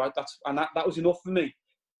 all right, that was enough for me.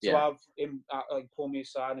 To have him pull me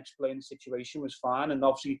aside and explain the situation was fine, and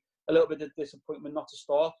obviously a little bit of disappointment not to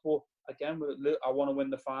start, but again, I want to win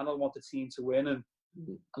the final. I want the team to win, and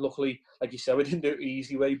luckily, like you said, we didn't do it the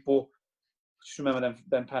easy way, but just remember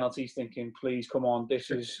them penalties, thinking, please, come on,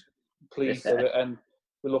 please do it, and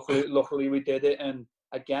luckily we did it, and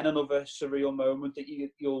again, another surreal moment that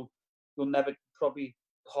you'll never, probably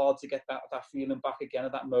hard to get that feeling back again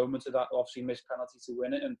at that moment of that obviously missed penalty to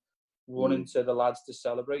win it and running to the lads to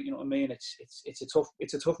celebrate. You know what I mean? It's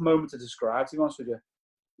a tough moment to describe, to be honest with you.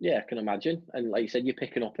 Yeah, I can imagine. And like you said, you're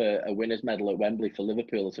picking up a winners' medal at Wembley for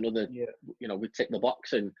Liverpool. It's another, we tick the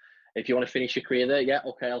box. And if you want to finish your career there,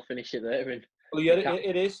 I'll finish it there. And well, yeah,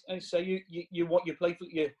 it is. And so you play for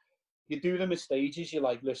you do them as stages. You're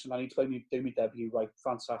like, listen, I need to do my debut. Right,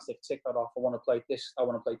 fantastic. Tick that off. I want to play this. I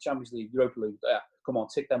want to play Champions League, Europa League. Yeah, come on,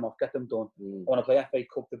 tick them off. Get them done. I want to play FA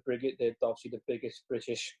Cup, obviously the biggest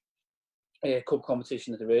British cup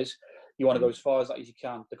competition that there is. You want to go as far as that as you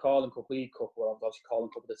can. The Carling Cup, League Cup, well, obviously Carling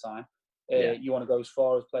Cup at the time. You want to go as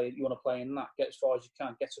far as you want to play in that. Get as far as you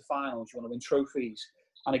can. Get to finals. You want to win trophies.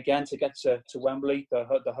 And again, to get to Wembley,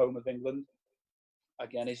 the home of England,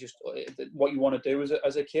 again, is just what you want to do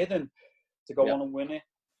as a kid, and to go on and win it,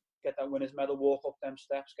 get that winner's medal, walk up them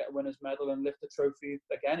steps, get a winner's medal, and lift the trophy.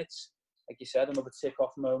 Again, it's like you said, another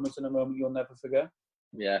tick-off moment and a moment you'll never forget.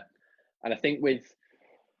 Yeah, and I think with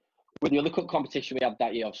the other cup competition we had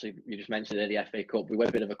that year, obviously you just mentioned the FA Cup. We were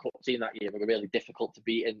a bit of a cup team that year. We were really difficult to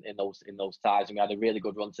beat in those ties, and we had a really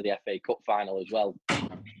good run to the FA Cup final as well.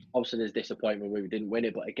 Obviously, there's disappointment when we didn't win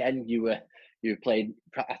it, but again, you played.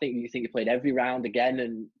 I think you played every round again,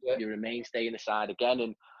 and you were a mainstay in the side again.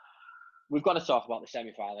 And we've got to talk about the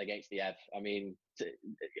semi-final against the Ev. I mean,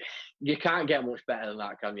 you can't get much better than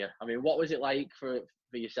that, can you? I mean, what was it like for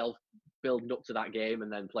yourself building up to that game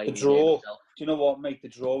and then playing the draw? Do you know what, mate? The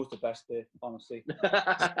draw was the best bit, honestly. Go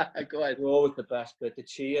ahead. The draw was the best bit. The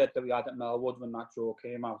cheer that we had at Melwood when that draw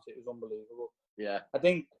came out, it was unbelievable. Yeah, I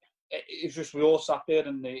think it's just we all sat there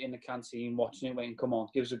in the canteen watching it, waiting, come on,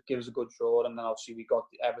 give us a good draw, and then obviously we got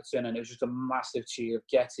Everton, and it was just a massive cheer of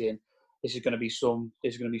get in. This is going to be some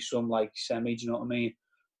like semi. Do you know what I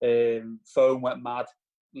mean? Phone went mad,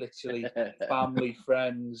 literally. Family,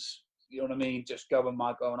 friends, you know what I mean? Just going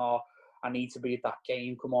mad, going, oh, I need to be at that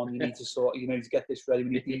game. Come on, you need to get this ready.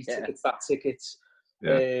 We need these tickets, that tickets.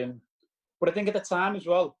 Yeah. But I think at the time as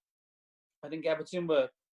well, I think Everton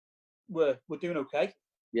were doing okay.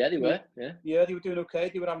 Yeah, they were. Yeah, they were doing okay.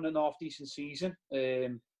 They were having an half-decent season.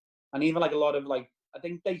 And even like a lot of I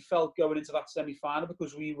think they felt going into that semi-final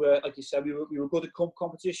because we were, like you said, we were good at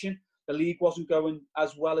competition. The league wasn't going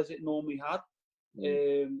as well as it normally had.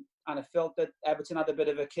 And I felt that Everton had a bit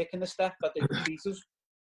of a kick in the step that they could beat us.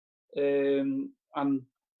 And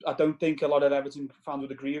I don't think a lot of Everton fans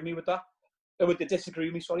would agree with me with that. Would they disagree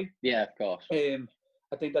with me? Sorry. Yeah, of course.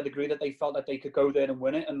 I think they'd agree that they felt that they could go there and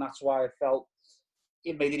win it, and that's why I felt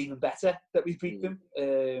it made it even better that we beat them.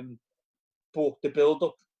 But the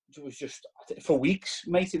build-up was just for weeks,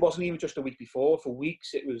 mate. It wasn't even just a week before. For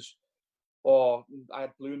weeks, it was. Or I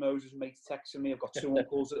had Blue Noses mates texting me. I've got 2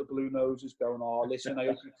 uncles that are Blue Noses going, "Oh, listen, I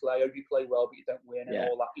hope you play well, but you don't win," and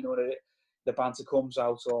all that. You know what the banter comes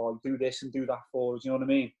out, or do this and do that for us. You know what I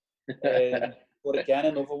mean? But again,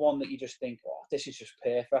 another one that you just think, "Oh, this is just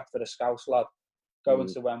perfect for a Scouse lad going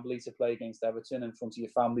to Wembley to play against Everton in front of your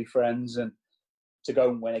family, friends, and to go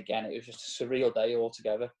and win again." It was just a surreal day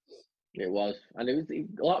altogether. It was, and it was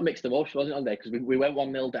a lot of mixed emotions, wasn't it, on there? Because we went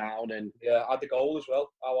 1-0 down, and I had the goal as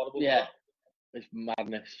well. How horrible! Yeah. It's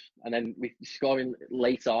madness, and then we scoring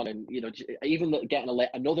late on, and even getting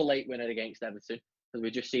another late winner against Everton,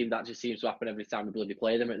 because that just seems to happen every time we bloody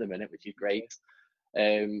play them at the minute, which is great.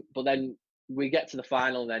 But then we get to the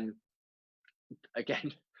final, and then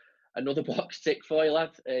again another box tick for you,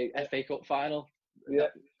 lad. FA Cup final. Yeah,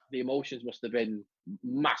 the emotions must have been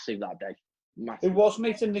massive that day. Massive. It was,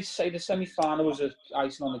 mate. And the semi-final was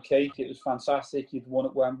icing on the cake. It was fantastic. You'd won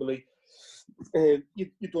at Wembley.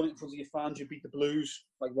 You've done it in front of your fans. You beat the Blues.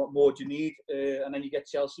 Like, what more do you need? And then you get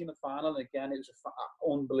Chelsea in the final. And again, it was an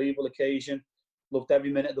unbelievable occasion. Loved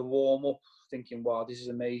every minute of the warm-up, thinking, wow, this is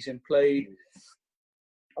amazing. Played.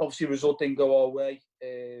 Obviously, the result didn't go our way.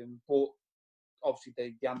 But obviously,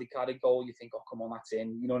 the Andy Carrick goal, you think, oh, come on, that's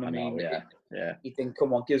in. You know what I mean? Yeah. You think,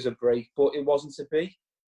 come on, give us a break. But it wasn't to be.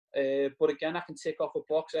 But again, I can tick off a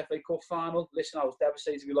box. FA Cup final. Listen, I was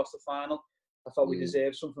devastated we lost the final. I thought we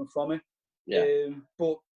deserved something from it.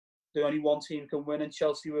 But the only one team can win, and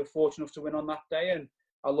Chelsea were fortunate enough to win on that day. And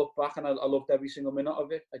I look back and I loved every single minute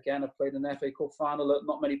of it. Again, I played an FA Cup final that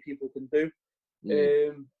not many people can do.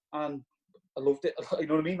 And I loved it. You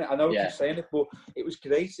know what I mean? I know I keep saying it, but it was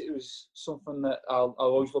great. It was something that I'll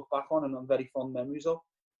always look back on and I'm very fond memories of.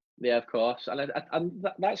 Yeah, of course. And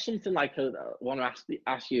that's something like I want to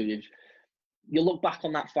ask you. You look back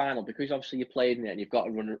on that final, because obviously you played in it and you've got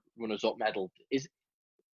a runners-up medal. Is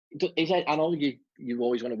it, I know you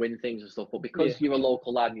always want to win things and stuff, but because you're a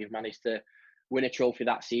local lad and you've managed to win a trophy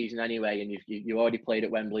that season anyway, and you already played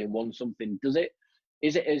at Wembley and won something,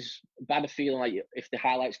 is it as bad a feeling like if the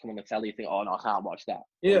highlights come on the telly, you think, oh no, I can't watch that?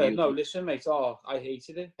 Listen, mate. I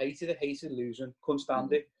hated it. Hated losing. Couldn't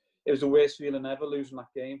stand it. It was the worst feeling ever, losing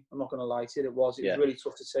that game. I'm not going to lie to you. It was really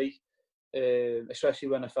tough to take, especially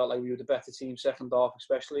when I felt like we were the better team, second half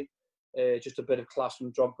especially. Just a bit of class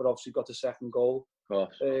from Drogba, obviously got the second goal. Of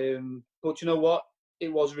course. But you know what?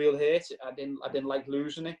 It was real hurt. I didn't like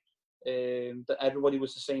losing it. That everybody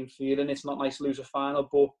was the same feeling. It's not nice to lose a final,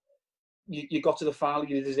 but you got to the final,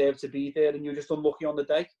 you deserve to be there, and you're just unlucky on the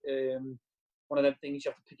day. One of them things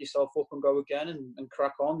you have to pick yourself up and go again and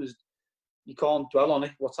crack on. You can't dwell on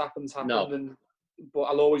it. What's happened. No. But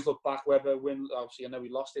I'll always look back, whether win. Obviously, I know we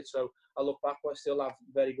lost it, so I look back, but I still have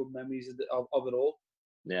very good memories of it all.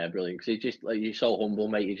 Yeah, brilliant. Because you're so humble,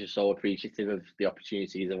 mate. You're just so appreciative of the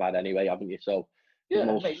opportunities you've had anyway, haven't you? So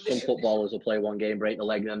some footballers will play one game, break the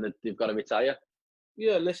leg, and then they've got to retire.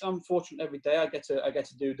 Yeah, listen, I'm fortunate every day. I get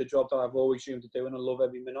to do the job that I've always dreamed of doing, and I love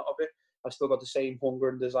every minute of it. I've still got the same hunger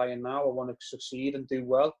and desire now. I want to succeed and do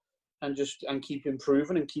well, and keep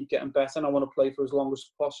improving and keep getting better. And I want to play for as long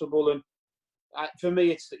as possible. And for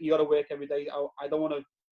me, it's you got to work every day. I don't want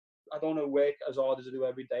to work as hard as I do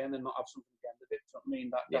every day and then not have something at the end of it. You know what I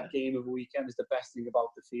mean? That game of a weekend is the best thing about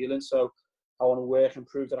the feeling. So I want to work and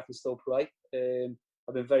prove that I can still play.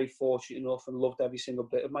 I've been very fortunate enough and loved every single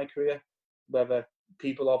bit of my career. Whether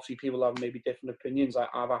people have maybe different opinions,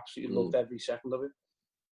 I've absolutely loved every second of it.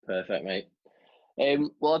 Perfect, mate.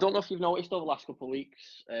 Well, I don't know if you've noticed over the last couple of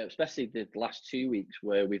weeks, especially the last 2 weeks,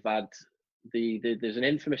 where we've had there's an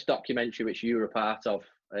infamous documentary which you were a part of,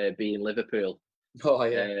 being Liverpool. Oh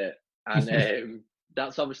yeah. And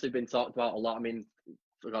that's obviously been talked about a lot. I mean,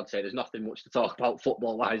 for God's sake, there's nothing much to talk about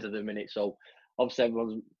football-wise at the minute. So obviously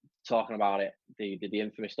everyone's talking about it. The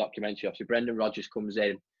infamous documentary. Obviously, Brendan Rodgers comes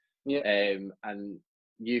in, and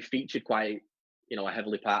you featured quite, a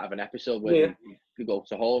heavily part of an episode where you go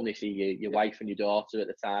to home, they see your wife and your daughter at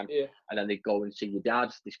the time, and then they go and see your dad.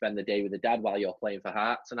 They spend the day with the dad while you're playing for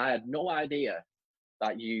Hearts. And I had no idea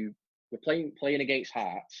that you were playing against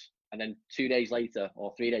Hearts, and then 2 days later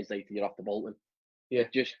or 3 days later you're off to Bolton. Yeah,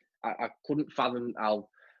 I couldn't fathom how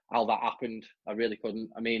that happened. I really couldn't.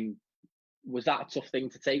 I mean, was that a tough thing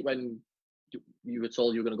to take when you were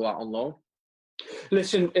told you were going to go out on loan?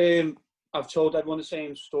 Listen, I've told everyone the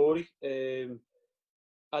same story.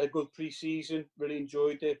 had a good pre-season, really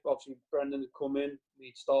enjoyed it. Obviously, Brendan had come in.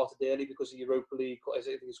 We started early because of Europa League, I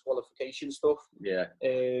think it's qualification stuff. Yeah.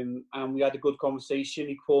 And we had a good conversation.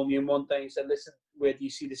 He called me in one day and said, listen, where do you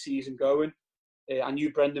see the season going? I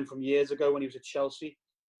knew Brendan from years ago when he was at Chelsea.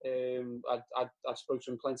 I spoke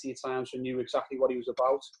to him plenty of times, so I knew exactly what he was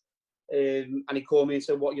about. And he called me and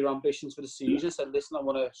said, what are your ambitions for the season? I said, listen, I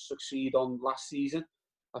want to succeed on last season.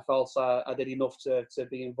 I felt I did enough to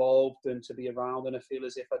be involved and to be around, and I feel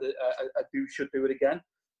as if I should do it again.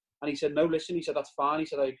 And he said, no, listen, he said, that's fine. He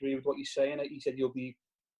said, I agree with what you're saying. He said, you'll be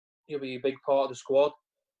a big part of the squad.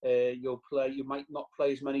 You might not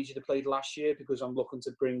play as many as you played last year because I'm looking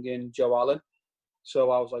to bring in Joe Allen.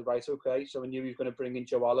 So I was like, right, okay. So I knew he was going to bring in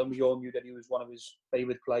Joe Allen. We all knew that he was one of his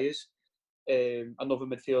favourite players. Another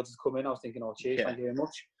midfielder to come in. I was thinking, oh, cheers, thank you very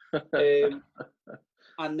much.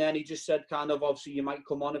 And then he just said, kind of, obviously, you might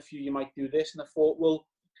come on a few, you might do this. And I thought, well,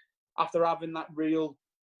 after having that real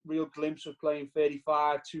glimpse of playing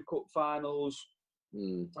 35, 2 cup finals,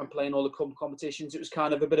 and playing all the competitions, it was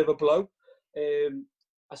kind of a bit of a blow.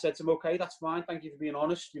 I said to him, okay, that's fine. Thank you for being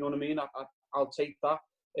honest. You know what I mean? I'll take that.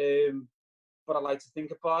 But I'd like to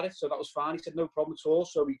think about it. So that was fine. He said, no problem at all.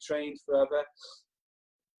 So we trained forever.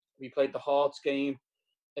 We played the Hearts game.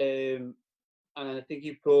 And I think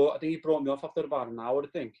he brought me off after about an hour, I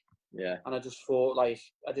think. Yeah. And I just thought, like,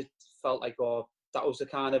 I just felt like, oh, that was a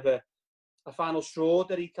kind of a final straw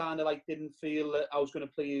that he kind of like didn't feel that I was going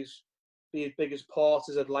to be as big as part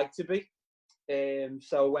as I'd like to be.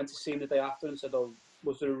 So I went to see him the day after and said, oh,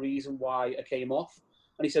 was there a reason why I came off?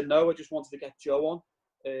 And he said, no, I just wanted to get Joe on.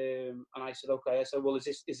 And I said, okay. I said, well, is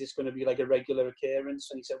this going to be like a regular occurrence?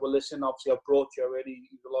 And he said, well, listen, obviously I've brought Joe in.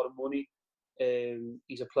 He's a lot of money.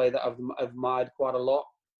 He's a player that I've admired quite a lot.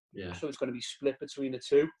 Yeah. So it's going to be split between the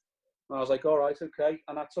two. And I was like, all right, okay.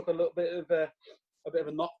 And I took a little bit of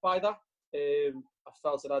a knock by that. I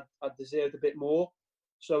felt that I deserved a bit more.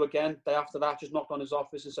 So again, day after that, just knocked on his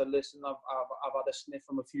office and said, listen, I've had a sniff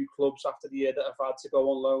from a few clubs after the year that I've had to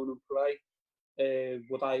go on loan and play.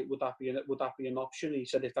 Would that be an option? He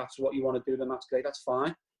said, if that's what you want to do, then that's great. That's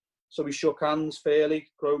fine. So we shook hands fairly,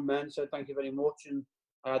 grown men, said thank you very much, and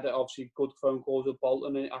I had obviously good phone calls with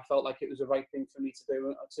Bolton, and I felt like it was the right thing for me to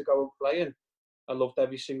do, to go and play. And I loved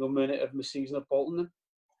every single minute of my season at Bolton.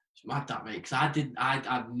 It's mad that, mate, because I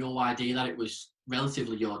had no idea that it was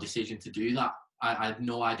relatively your decision to do that. I had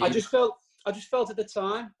no idea. I just felt at the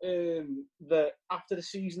time that after the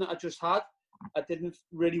season that I just had, I didn't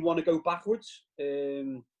really want to go backwards.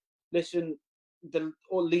 Listen,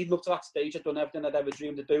 leading up to that stage, I'd done everything I'd ever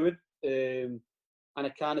dreamed of doing. And I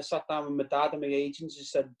kind of sat down with my dad and my agents and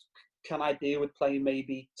said, can I deal with playing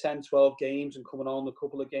maybe 10, 12 games and coming on a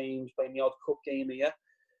couple of games, playing the odd cup game a year?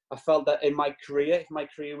 I felt that in my career, if my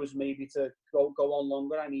career was maybe to go on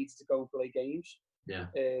longer, I needed to go and play games. Yeah.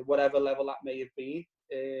 Whatever level that may have been.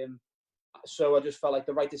 So I just felt like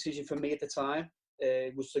the right decision for me at the time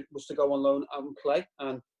was to go on loan and play.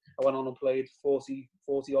 And I went on and played 40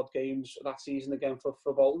 odd games that season again for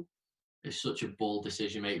Bolton. It's such a bold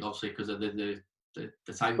decision, mate, obviously, because of the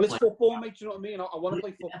time. Well, it's football, mate. Do you know what I mean? I want to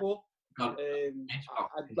play football.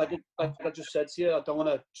 Like I just said to you, I don't want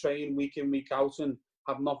to train week in, week out and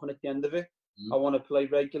have nothing at the end of it. I want to play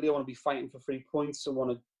regularly. I want to be fighting for 3 points. I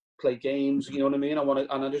want to play games. You know what I mean?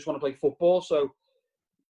 I just want to play football. So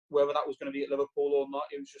whether that was going to be at Liverpool or not,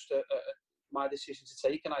 it was just my decision to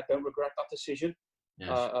take, and I don't regret that decision.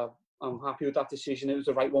 Yes. I'm happy with that decision. It was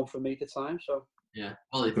the right one for me at the time. So yeah,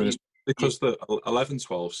 well, because the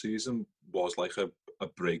 11-12 season was like a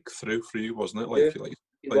breakthrough for you, wasn't it? Like, yeah, like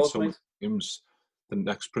you played so many games. The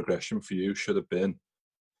next progression for you should have been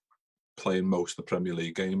playing most of the Premier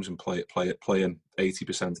League games and playing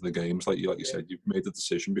 80% of the games. Like you said, you've made the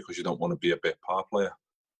decision because you don't want to be a bit part player.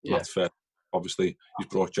 Yeah. That's fair. Obviously, you've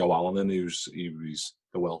brought Joe Allen in, he's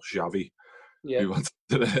the Welsh Xavi, who wanted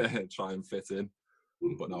to try and fit in.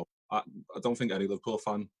 But no, I don't think any Liverpool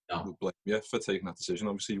fan would blame you for taking that decision.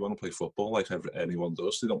 Obviously, you want to play football like anyone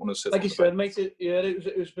does. They don't want to sit. Like you said, mate,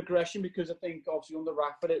 it was progression, because I think obviously under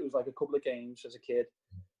Rafa it was like a couple of games as a kid,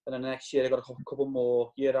 and then the next year I got a couple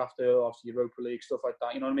more. Year after, obviously Europa League, stuff like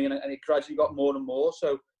that. You know what I mean? And it gradually got more and more.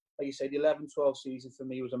 So, like you said, the 11-12 season for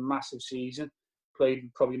me was a massive season.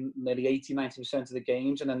 Played probably nearly 80-90% of the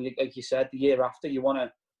games, and then like you said, the year after you want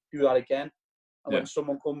to do that again. And when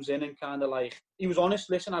someone comes in and kind of like, he was honest,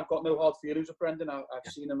 listen, I've got no hard feelings with Brendan. I've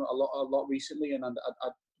seen him a lot recently, and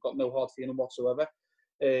I've got no hard feeling whatsoever.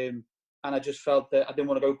 And I just felt that I didn't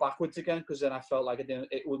want to go backwards again, because then I felt like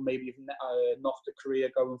it would maybe knock the career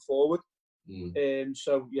going forward.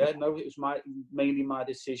 So yeah, no, it was mainly my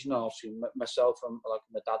decision. Obviously myself and like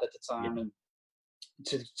my dad at the time, and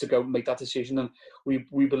to go make that decision, and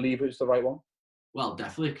we believe it was the right one. Well,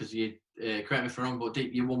 definitely, because you correct me if I'm wrong, but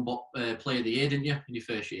you won Player of the Year, didn't you, in your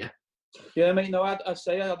first year? Yeah, mate. No, I'd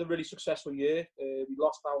say I had a really successful year. We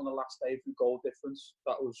lost out on the last day through goal difference.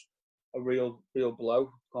 That was a real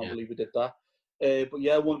blow. Can't believe we did that. But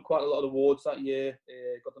yeah, won quite a lot of awards that year.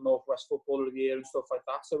 Got the Northwest Footballer of the Year and stuff like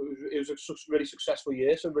that. So it was a really successful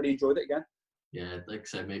year. So really enjoyed it again. Yeah, like I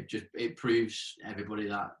said, mate, it proves everybody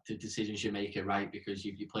that the decisions you make are right, because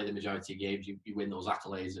you play the majority of games, you win those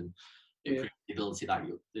accolades, and it proves the ability that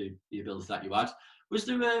you had. Was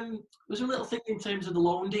there a little thing in terms of the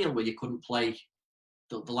loan deal where you couldn't play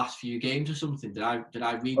the last few games or something? Did I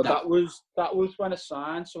read that? That was when I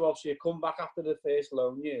signed. So obviously I come back after the first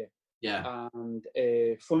loan year. Yeah. And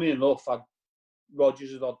funny enough,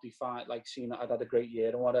 Rodgers had oddly seen that I'd had a great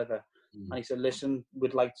year and whatever. And he said, listen,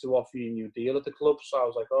 we'd like to offer you a new deal at the club. So I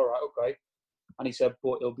was like, all right, okay. And he said,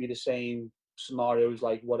 but it'll be the same scenarios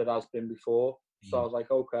like what it has been before. So I was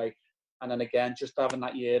like, okay. And then again, just having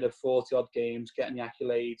that year of 40-odd games, getting the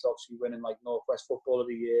accolades, obviously winning like Northwest Footballer of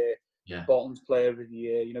the Year, Bolton's Player of the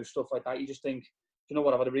Year, stuff like that. You just think, you know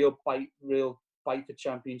what, I've had a real bite for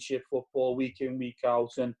Championship football week in, week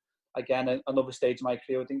out. And again, another stage of my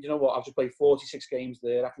career, I think, you know what, I've just played 46 games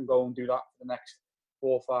there. I can go and do that for the next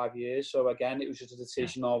 4 or 5 years. So again, it was just a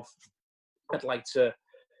decision of, I'd like to,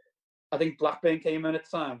 I think Blackburn came in at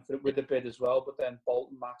the time with the bid as well, but then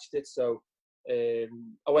Bolton matched it. So I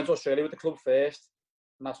went to Australia with the club first,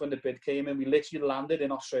 and that's when the bid came in. We literally landed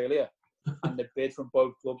in Australia, and the bid from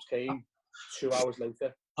both clubs came 2 hours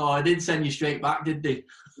later. Oh, I didn't send you straight back, did they?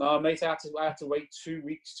 No, mate, I had to wait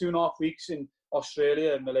 2.5 weeks in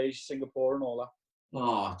Australia, Malaysia, Singapore, and all that.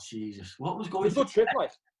 Oh, Jesus. What was going on? It was a good trip,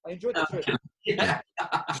 like. I enjoyed the trip. Yeah.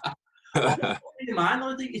 In your mind,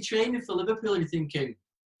 I think you're training for Liverpool and you're thinking,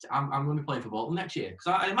 I'm going to be playing for Bolton next year.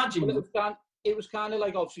 Because I imagine... Well, it was kind of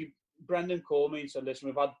like, obviously, Brendan called me and said, listen,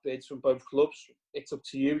 we've had bids from both clubs. It's up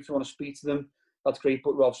to you if you want to speak to them. That's great,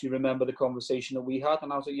 but obviously remember the conversation that we had.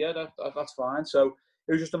 And I was like, yeah, that's fine. So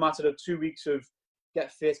it was just a matter of 2 weeks of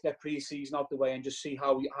get fit, get pre-season out the way, and just see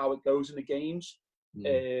how it goes in the games.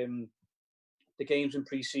 The games in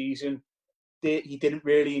pre-season, he didn't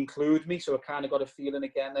really include me, so I kind of got a feeling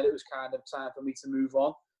again that it was kind of time for me to move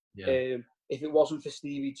on. Yeah. If it wasn't for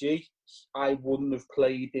Stevie G, I wouldn't have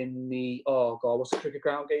played in the, what's the cricket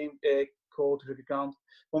ground game called? The cricket ground?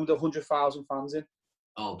 One with 100,000 fans in.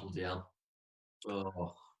 Oh, bloody hell.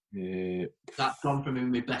 Oh. Yeah. That gone from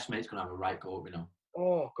him, my best mate's going to have a right go at me now.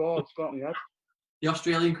 Oh, God, it's got me head. The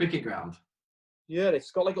Australian cricket ground? Yeah,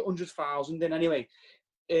 it's got like 100,000 in anyway.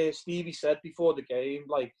 Stevie said before the game,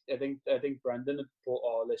 like, I think Brendan had put,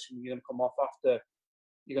 listen, you're going to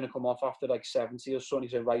come off after like 70 or something.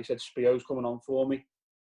 He said, right, he said, Spio's coming on for me.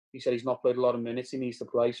 He said he's not played a lot of minutes, he needs to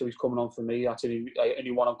play, so he's coming on for me. That's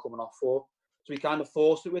only one I'm coming off for. So he kind of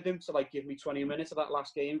forced it with him to like give me 20 minutes of that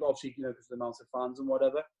last game, obviously, because of the amount of fans and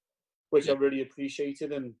whatever, which I really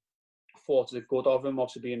appreciated and thought it good of him,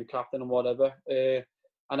 obviously being the captain and whatever.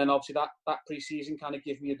 And then obviously that pre-season kind of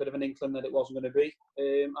gave me a bit of an inkling that it wasn't going to be,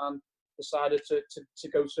 and decided to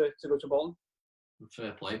go to Bolton.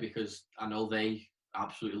 Fair play, because I know they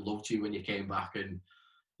absolutely loved you when you came back, and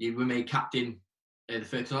you were made captain. The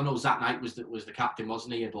first, I know Zach Knight was the captain,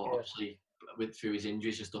 wasn't he? But obviously, through his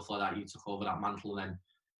injuries and stuff like that, you took over that mantle, and then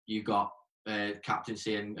you got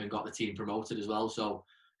captaincy and got the team promoted as well. So,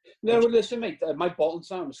 no, well, listen, mate, my Bolton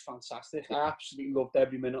time was fantastic. I absolutely loved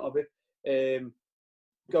every minute of it.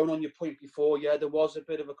 Going on your point before, yeah, there was a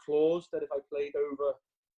bit of a clause that if I played over,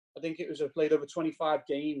 I think it was I played over 25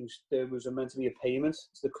 games, there was meant to be a payment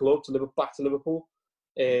to the club back to Liverpool.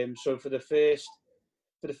 So for the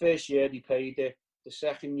first year, they paid it. The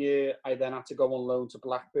second year, I then had to go on loan to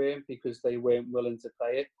Blackburn because they weren't willing to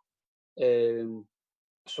pay it.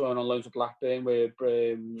 So I went on loan to Blackburn where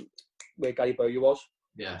Gary Bowyer was.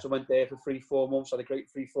 Yeah. So I went there for 3-4 months. Had a great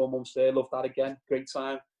 3-4 months there. Loved that again. Great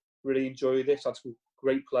time. Really enjoyed it. Had some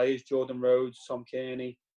great players: Jordan Rhodes, Tom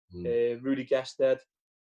Kearney, Rudy Gested,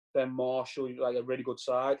 Ben Marshall. Like a really good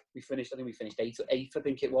side. We finished 8th. I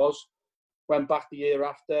think it was. Went back the year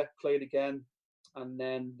after, played again, and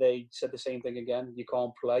then they said the same thing again. You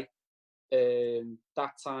can't play.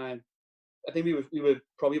 That time, I think we were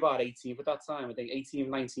probably about 18th at that time. I think 18th,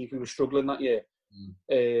 19th. We were struggling that year.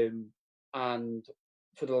 And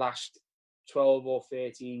for the last 12 or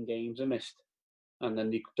 13 games, I missed. And then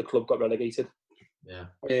the club got relegated. Yeah.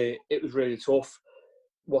 It was really tough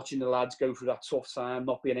watching the lads go through that tough time,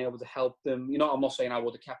 not being able to help them. You know, I'm not saying I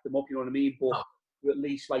would have kept them up, you know what I mean? But at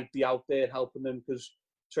least like be out there helping them, because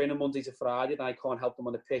training Monday to Friday and I can't help them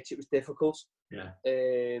on the pitch. It was difficult. Yeah.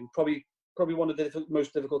 Probably probably one of the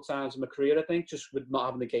most difficult times of my career, I think, just with not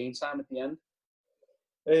having the game time at the end.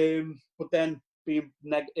 But then being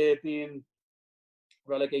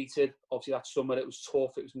relegated, obviously that summer it was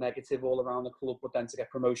tough, it was negative all around the club, but then to get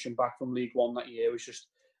promotion back from League One that year was just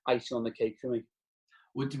icing on the cake for me.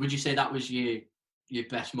 Would you say that was your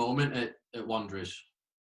best moment at Wanderers?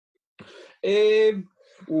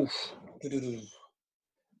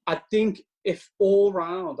 I think if all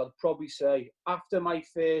round, I'd probably say after my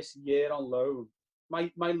first year on loan,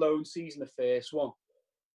 my loan season, the first one,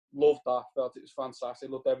 loved that. Felt it was fantastic.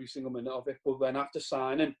 Loved every single minute of it. But then after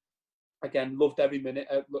signing, again, loved every minute.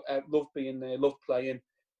 Loved being there. Loved playing.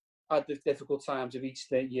 Had the difficult times of each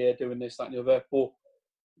year doing this, that, and the other. But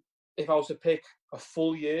if I was to pick a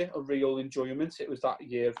full year of real enjoyment, it was that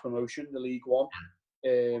year of promotion, the League One.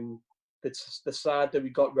 The side that we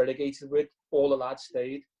got relegated with, all the lads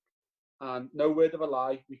stayed. And no word of a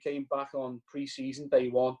lie, we came back on pre-season day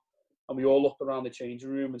one, and we all looked around the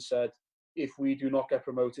changing room and said, if we do not get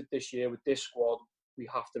promoted this year with this squad, we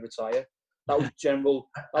have to retire. That was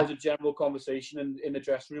a general conversation in the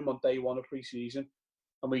dressing room on day one of pre-season.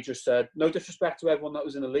 And we just said, no disrespect to everyone that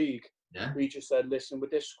was in the league. Yeah. We just said, listen,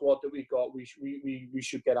 with this squad that we got, we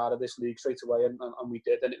should get out of this league straight away. And we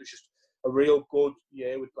did. And it was just a real good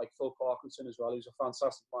year with like Phil Parkinson as well. He was a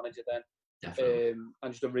fantastic manager then.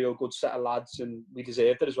 And just a real good set of lads, and we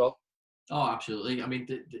deserved it as well. Oh, absolutely. I mean,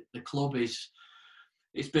 the club it's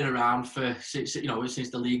been around since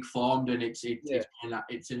the league formed, and it's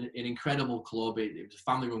an incredible club. It was a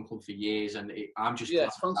family-run club for years, and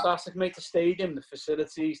it's fantastic, mate. The stadium, the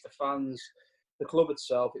facilities, the fans, the club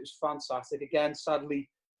itself, it was fantastic. Again, sadly,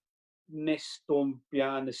 missed done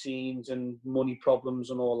behind the scenes and money problems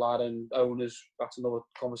and all that, and owners. That's another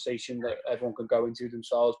conversation that everyone can go into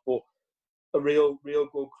themselves, but. A real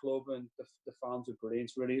good club, and the fans are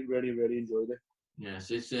brilliant. Really, really, really enjoyed it.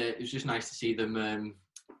 Yes, it was just nice to see them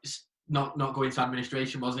not going to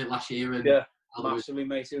administration, wasn't it, last year? And yeah, massively,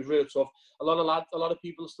 mate. It was really tough. A lot of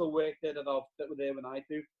people still work there that were there when I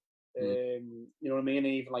do. You know what I mean?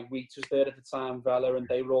 Even like Wheats was there at the time, Vela, and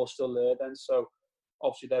they were all still there then. So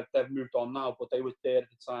obviously they've moved on now, but they were there at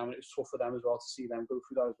the time, and it was tough for them as well to see them go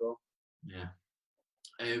through that as well. Yeah.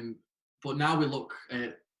 But now we look.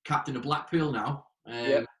 Captain of Blackpool now.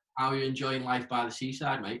 How are you enjoying life by the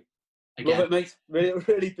seaside, mate? Again. Love it, mate. Really,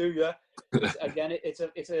 really do. Yeah. It's a.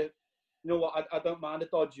 You know what? I don't mind a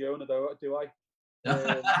dodgy owner, though, do I?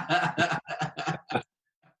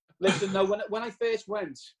 Listen, no. When I first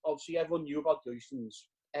went, obviously everyone knew about Doystons.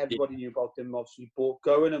 Everybody knew about them, obviously. But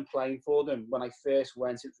going and playing for them when I first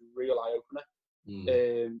went, it was a real eye opener.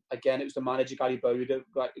 Again, it was the manager Gary Bowyer that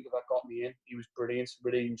got me in. He was brilliant.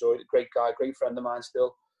 Really enjoyed it. Great guy, great friend of mine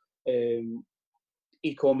still.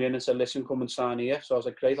 He called me in and said, listen, come and sign here. So I was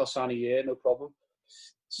like, great, I'll sign a year, no problem.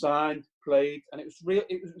 Signed, played, and it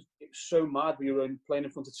was so mad. We were playing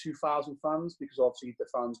in front of 2,000 fans because obviously the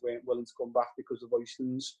fans weren't willing to come back because of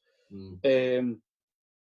Oystons.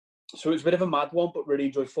 So it was a bit of a mad one, but really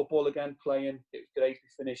enjoyed football again, playing. It was great. We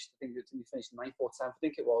finished 9th or 10th, I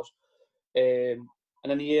think it was. And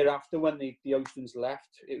then the year after, when the Oystons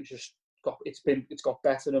left, it was just it's got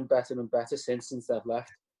better and better and better since they've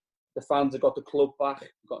left. The fans have got the club back.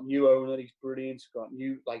 We've got a new owner. He's brilliant. Got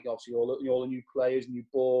new, like obviously all the new players, new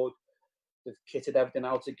board. They've kitted everything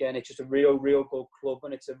out again. It's just a real good club,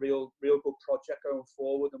 and it's a real good project going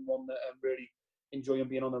forward, and one that I'm really enjoying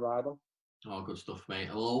being on the ride on. Oh, good stuff, mate.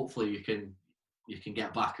 Well, hopefully you can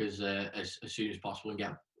get back as soon as possible and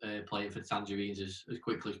get playing for the Tangerines as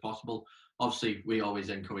quickly as possible. Obviously, we always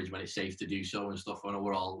encourage when it's safe to do so and stuff. I know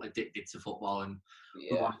we're all addicted to football and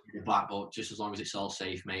we want to get back, but just as long as it's all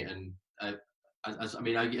safe, mate. And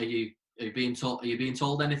are you being told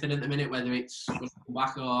anything at the minute, whether it's going to come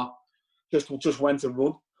back or just when to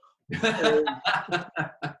run?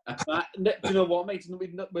 Do you know what, mate?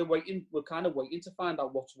 We're waiting. We're kind of waiting to find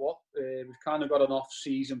out what's what. We've kind of got an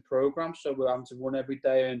off-season program, so we're having to run every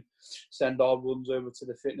day and send our runs over to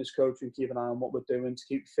the fitness coach and keep an eye on what we're doing to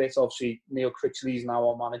keep fit. Obviously, Neil Critchley is now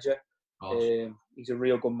our manager. Awesome. He's a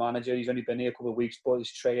real good manager. He's only been here a couple of weeks, but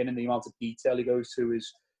his training, the amount of detail he goes to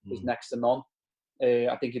is next to none.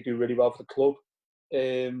 I think he'd do really well for the club.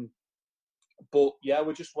 But yeah,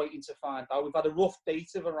 we're just waiting to find out. We've had a rough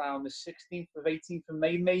date of around the 16th of 18th of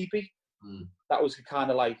May, maybe. That was a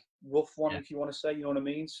kind of like rough one, if you want to say, you know what I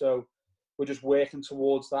mean? So we're just working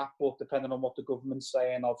towards that, but depending on what the government's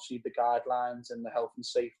saying, obviously the guidelines and the health and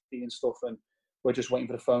safety and stuff, and we're just waiting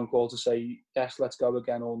for the phone call to say, yes, let's go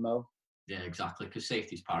again, or no. Yeah, exactly, because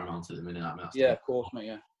safety's paramount at the minute. I mean, of course, mate,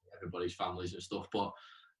 yeah. Everybody's families and stuff, but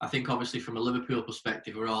I think obviously from a Liverpool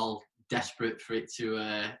perspective, we're all desperate for it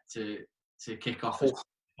to kick off as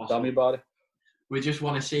Tell me about it. We just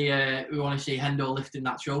want to see Hendo lifting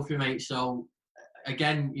that trophy, mate. So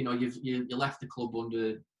again, you know, you left the club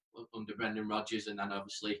under Brendan Rodgers, and then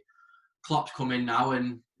obviously Klopp's come in now.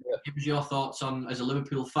 And give us your thoughts on, as a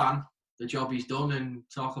Liverpool fan, the job he's done, and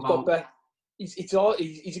talk about.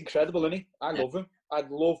 He's incredible, isn't he? I love him.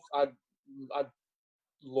 I'd love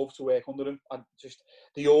to work under him. Just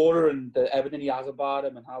the aura and everything he has about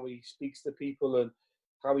him, and how he speaks to people, and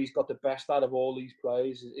how he's got the best out of all these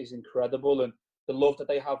players is incredible. And the love that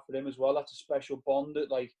they have for him as well, that's a special bond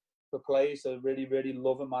that, like, for players that really, really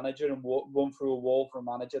love a manager and run through a wall for a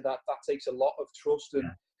manager, that takes a lot of trust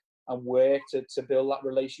and work to build that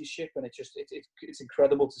relationship. And it's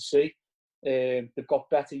incredible to see. They've got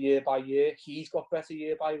better year by year. He's got better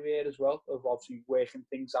year by year as well, of obviously working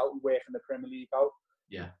things out and working the Premier League out.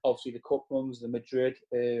 Yeah. Obviously the cup runs, the Madrid,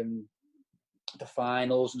 the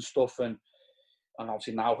finals and stuff, and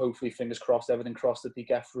obviously now, hopefully, fingers crossed, everything crossed, that they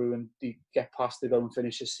get through and they get past to go and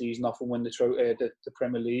finish the season off and win the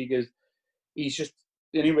Premier League. He's just,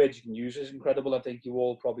 any word you can use is incredible. I think you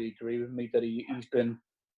all probably agree with me that he's been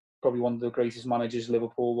probably one of the greatest managers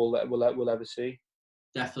Liverpool will ever see.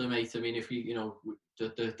 Definitely, mate. I mean, if you know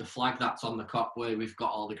the flag that's on the cup, where we've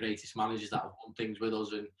got all the greatest managers that have won things with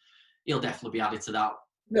us, and he'll definitely be added to that.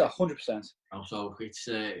 Yeah, 100%. So it's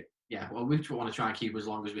well, we want to try and keep as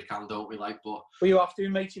long as we can, don't we? But you have to,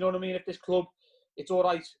 mate. You know what I mean? If this club, it's all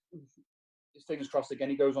right. Fingers crossed again,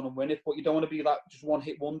 he goes on and win it, but you don't want to be that just one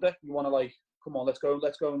hit wonder. You want to, like, come on, let's go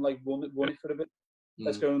and like run it for a bit.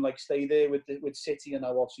 Let's go and like stay there with City, and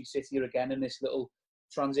now obviously City are again in this little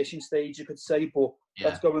transition stage, you could say. But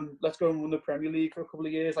let's go and run the Premier League for a couple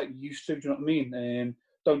of years like we used to. Do you know what I mean?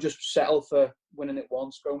 Don't just settle for winning it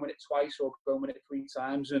once. Go and win it twice, or go and win it 3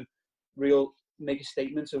 times, and make a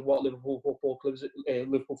statement of what Liverpool Football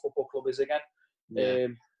Club is again.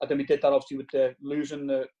 I think we did that obviously with losing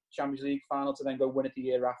the Champions League final to then go win it the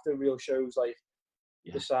year after. Real shows like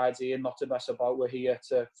the sides here, not to mess about. We're here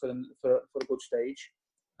for a good stage.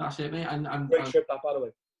 That's it, mate. And great trip that, by the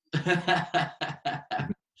way.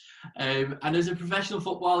 And as a professional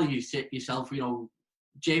footballer, you sit yourself. You know,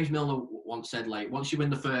 James Milner once said, like, once you win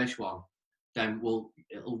the first one, then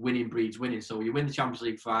winning breeds winning. So you win the Champions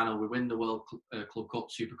League final, we win the World Club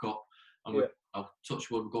Cup, Super Cup, and we're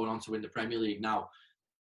touch wood, we're going on to win the Premier League now.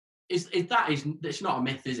 It's not a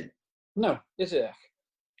myth, is it? No, is it?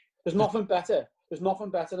 There's nothing better. There's nothing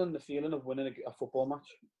better than the feeling of winning a football match.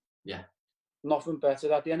 Yeah. Nothing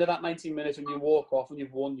better. At the end of that 90 minutes, when you walk off and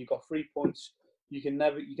you've won, you've got 3 points. You can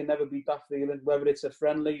never beat that feeling. Whether it's a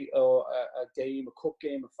friendly or a game, a cup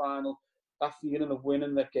game, a final, that feeling of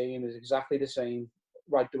winning that game is exactly the same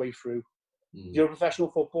right the way through. You're a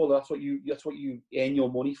professional footballer. That's what you earn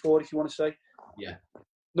your money for, if you want to say. Yeah.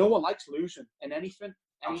 No one likes losing in anything.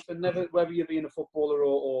 Never, whether you're being a footballer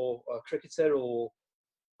or a cricketer or,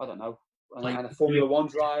 I don't know, and a Formula 1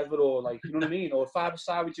 driver, or, like, you know what I mean, or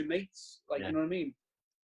 5-a-side with your mates, like, you know what I mean.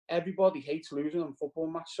 Everybody hates losing on a football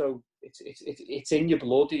match, so it's in your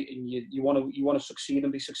blood, and you want to succeed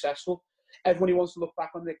and be successful. Everybody wants to look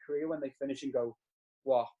back on their career when they finish and go,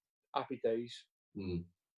 "Wow, happy days."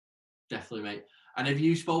 Definitely, mate. And have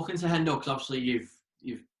you spoken to Hendo? Because obviously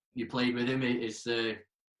you played with him.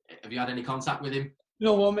 Have you had any contact with him? You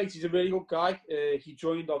know what, mate? He's a really good guy. He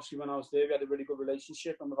joined obviously when I was there. We had a really good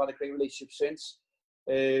relationship, and we've had a great relationship since.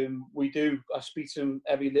 I speak to him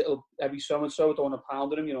every so and so. Don't want to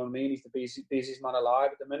pound him, you know what I mean? He's the busiest man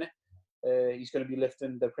alive at the minute. He's going to be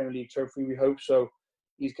lifting the Premier League trophy, we hope. So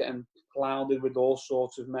he's getting clouded with all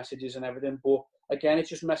sorts of messages and everything. But again, it's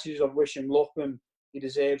just messages of wish him luck, and he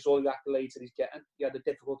deserves all the accolades that he's getting. He had a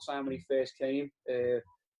difficult time when he first came.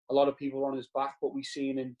 A lot of people were on his back, but we've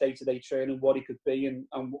seen in day-to-day training what he could be and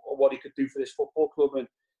what he could do for this football club. And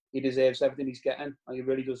he deserves everything he's getting, and he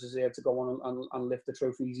really does deserve to go on and lift the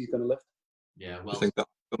trophies he's going to lift. Yeah, well, I think that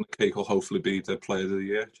on the cake will hopefully be the Player of the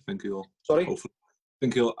Year. Do you think he'll? Sorry.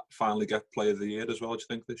 Think he'll finally get Player of the Year as well? Do you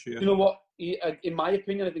think this year? You know what? In my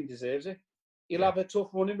opinion, I think he deserves it. He'll have a tough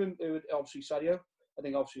run with obviously Sadio. I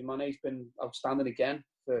think obviously Mane's been outstanding again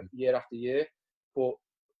for year after year. But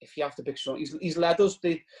if you have to pick someone, he's led us.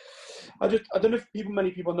 I don't know if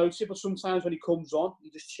many people notice it, but sometimes when he comes on, he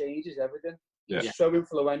just changes everything. He's so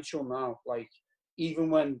influential now. Like, even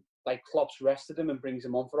when like Klopp's rested him and brings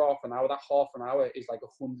him on for half an hour, that half an hour is like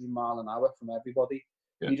 100 miles an hour from everybody.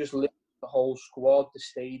 Yeah. He just lifts the whole squad, the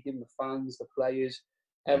stadium, the fans, the players,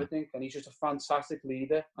 everything. And he's just a fantastic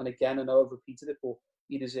leader. And again, I know I've repeated it, but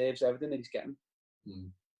he deserves everything that he's getting.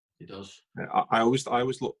 He does. I always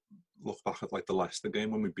look back at like the Leicester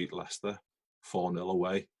game when we beat Leicester 4-0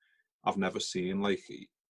 away. I've never seen like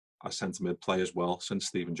centre mid play as well since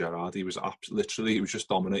Steven Gerrard. He was literally, he was just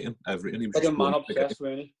dominating everything. He was like just a man obsessed,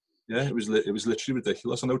 really. Yeah, it was literally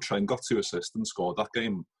ridiculous. I know Trent got 2 assists and scored that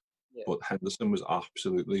game, but Henderson was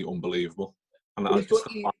absolutely unbelievable. And for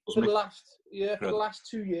the last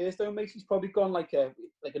 2 years though, mate, he's probably gone like an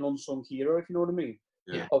unsung hero, if you know what I mean.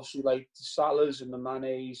 Yeah. Obviously, like the Salahs and the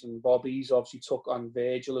Manes and Bobby's obviously took on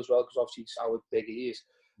Virgil as well, because obviously it's how big he is.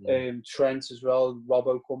 Yeah. Trent as well,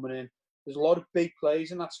 Robbo coming in. There's a lot of big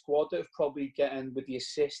players in that squad that have probably getting with the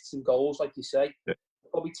assists and goals, like you say,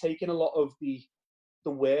 probably taking a lot of the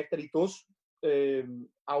work that he does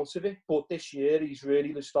out of it. But this year he's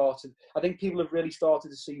really started. I think people have really started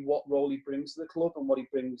to see what role he brings to the club and what he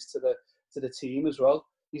brings to the team as well.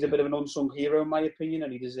 He's a bit of an unsung hero in my opinion,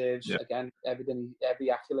 and he deserves again every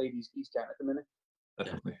accolade he's getting at the minute.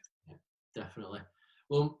 Definitely.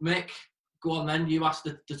 Well, Mick, go on then. You asked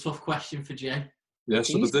the tough question for Jay. Yeah.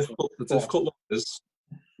 So the difficult one is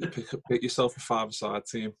pick yourself a 5-a-side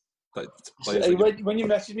team. When you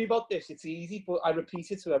message me about this, it's easy, but I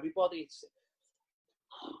repeat it to everybody.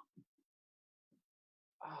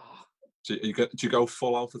 Do you go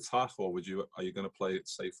full out attack, or are you going to play it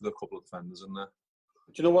safe with a couple of defenders in there?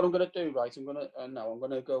 Do you know what I'm going to do? Right, I'm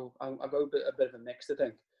going to go. I'll go a bit of a mix. I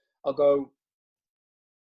think I'll go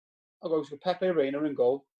to Pepe Reina in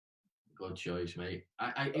goal. Good choice, mate.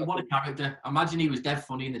 What a character! Imagine he was dead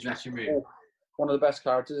funny in the dressing room. One of the best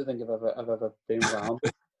characters I think I've ever been around.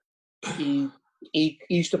 He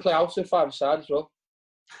used to play outside 5-a-side as well.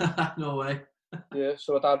 No way. Yeah,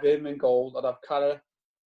 so I'd have him in goal. I'd have Carra.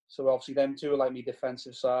 So obviously them two are like my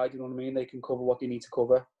defensive side. You know what I mean? They can cover what they need to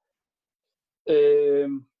cover.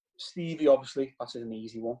 Stevie, obviously, that's an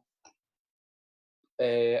easy one.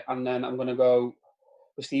 And then I'm going to go.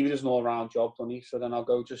 But Stevie does an all-round job, doesn't he? So then I'll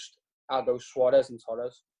go Suarez and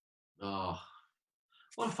Torres. Oh,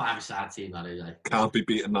 what a 5-a-side team that is! Can't be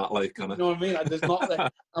beating that, like, can it? You know what I mean? There's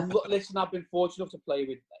not. Listen, I've been fortunate enough to play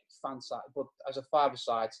with fan side, but as a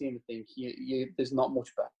 5-a-side team, I think there's not much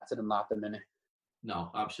better than that at the minute.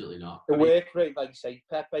 No, absolutely not. The work rate, like you say,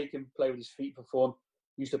 Pepe can play with his feet for fun.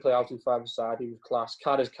 He used to play out in 5-a-side. He was class.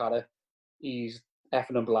 Carra's Carra. He's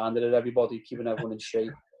effing and blanded at everybody, keeping everyone in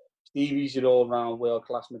shape. Stevie's your all-round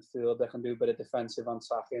world-class midfielder. Can do a bit of defensive and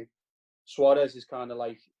attacking. Suarez is kind of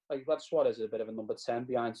like Suarez is a bit of a number 10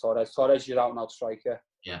 behind Torres. Torres, your out-and-out striker.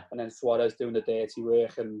 Yeah. And then Suarez doing the dirty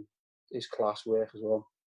work and his class work as well.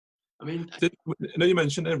 I mean, you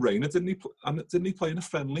mentioned Reina, didn't he play in a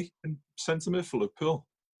friendly in centre mid for Liverpool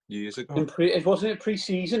years ago? It wasn't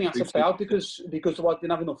pre-season. He had to play out because they didn't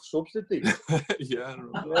have enough subs, did they? Yeah.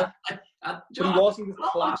 But he was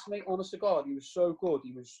class, mate. Honest to God, he was so good.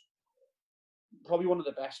 He was probably one of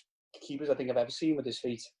the best keepers I think I've ever seen with his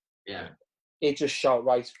feet. Yeah. He'd just shout,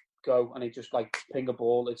 right, go, and he'd just like ping a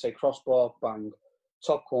ball. It'd say crossbar, bang,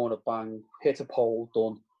 top corner, bang, hit a pole,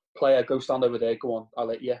 done. Player, go stand over there, go on, I'll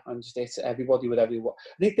let you. And just hit everybody with everyone.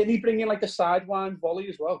 Didn't he bring in like the sidewind volley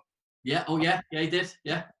as well? Yeah, he did,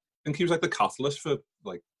 yeah. I think he was like the catalyst for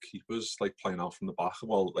like keepers like playing out from the back,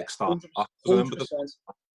 starting back. I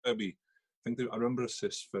remember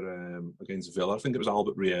assist for against Villa. I think it was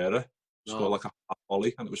Albert Riera scored like a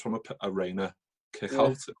volley, and it was from a Reina kick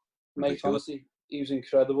out. Mate, honestly, he was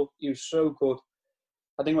incredible. He was so good.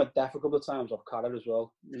 I think he went deaf a couple of times off Carra as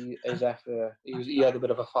well. He had a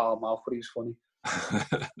bit of a foul mouth, but he was funny.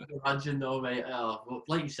 Imagine though, mate. Well,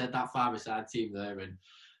 like you said, that 5-a-side team there, and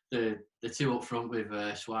the two up front with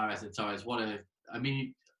Suarez and Torres.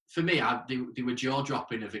 For me, they were jaw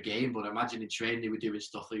dropping of a game. But I imagine in training they were doing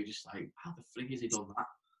stuff that you're just like, how the frig has he done that?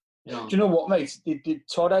 You know? Do you know what, mate?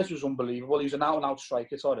 Torres was unbelievable. He was an out-and-out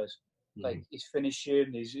striker, Torres. Like his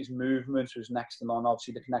finishing, his movements was next to none.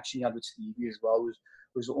 Obviously, the connection he had with Stevie as well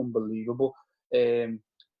was unbelievable. But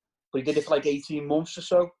he did it for like 18 months or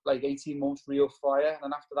so, like 18 months real fire, and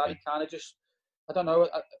then after that he kind of just, I don't know,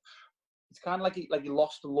 it's kind of like he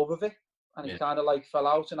lost the love of it, and he kind of like fell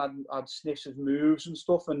out and had sniffs of moves and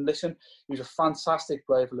stuff. And listen, he was a fantastic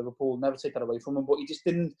player for Liverpool. Never take that away from him, but he just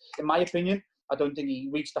didn't, in my opinion, I don't think he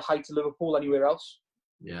reached the heights of Liverpool anywhere else.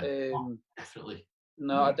 Yeah, definitely.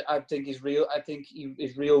 No, I think he's real. I think he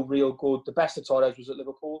is real good. The best of Torres was at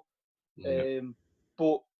Liverpool.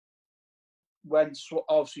 But when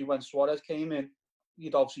Suarez came in,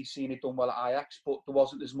 you'd obviously seen it done well at Ajax, but there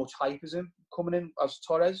wasn't as much hype as him coming in as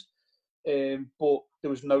Torres. But there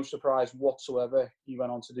was no surprise whatsoever he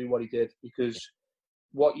went on to do what he did, because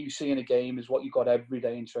what you see in a game is what you got every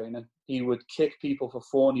day in training. He would kick people for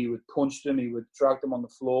fun. He would punch them. He would drag them on the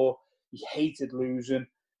floor. He hated losing.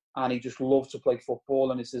 And he just loved to play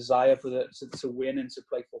football, and his desire to win and to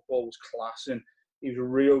play football was class. And he was a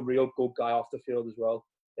real good guy off the field as well.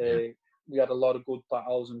 we had a lot of good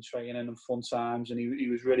battles and training and fun times, and he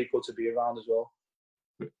was really good to be around as well.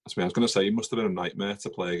 That's me. I was going to say, he must have been a nightmare to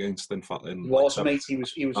play against. In fact, He was, mate.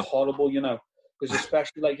 He was horrible, you know, because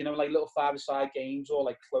especially like little 5-a-side games or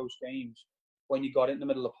like close games, when you got it in the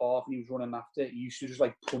middle of half and he was running after, he used to just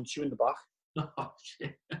like punch you in the back. Oh,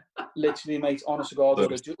 shit. Literally, mate. Honest to God,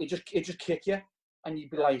 it just kick you, and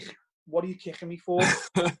you'd be like, "What are you kicking me for?"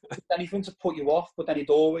 Anything to put you off, but then he'd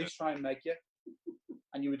always try and meg you,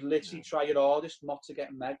 and you would literally try your hardest not to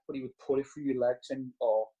get megged, but he would put it through your legs, and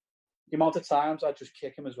the amount of times I'd just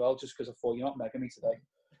kick him as well, just because I thought, you're not megging me today.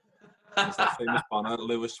 It's that famous banner,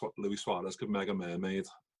 Luis Suarez could meg a mermaid.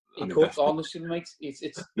 He could, honestly, mate. It's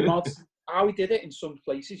the amount how he did it in some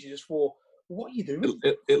places. You just thought, what are you doing?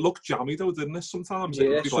 It looked jammy though, didn't it? Sometimes.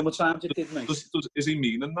 Yeah, sometimes it did, mate. Is he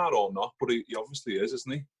meaning that or not? But he obviously is,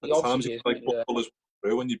 isn't he? He obviously is, like put colours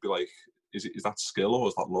through, and you'd be like, is that skill or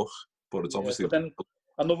is that luck? But it's obviously. But then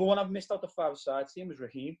another one I've missed out the 5-a-side team was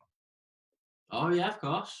Raheem. Oh yeah, of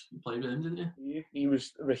course. You played with him, didn't you?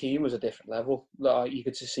 Raheem was a different level. Like, you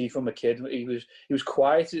could just see from a kid. He was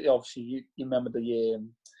quiet. Obviously, you remember the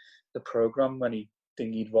programme when he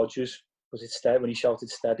dinghied Rodgers. Was it steady when he shouted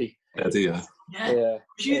steady? Steady, yeah. Yeah.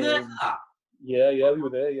 Was you there for that? Yeah, we were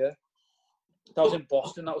there. Yeah, that was in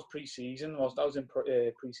Boston. That was pre-season. That was in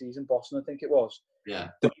pre-season Boston, I think it was. Yeah.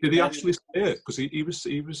 Did he actually say it? Because he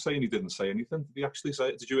was saying he didn't say anything. Did he actually say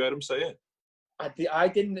it? Did you hear him say it? I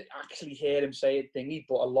didn't actually hear him say it, thingy,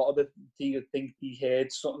 but a lot of the think he heard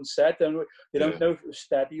something said. They don't know if it was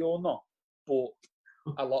steady or not, but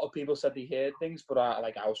a lot of people said they heard things. But I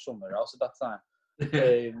was somewhere else at that time.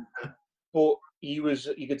 But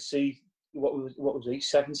you could see what was he,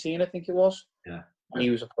 17, I think it was. Yeah. And he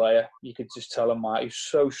was a player. You could just tell him that he was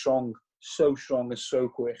so strong and so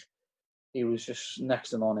quick. He was just next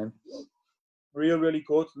to on him. Really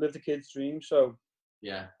good. Lived the kid's dream. So.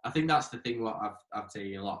 Yeah, I think that's the thing. What I've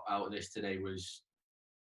taken a lot out of this today was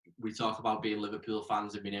we talk about being Liverpool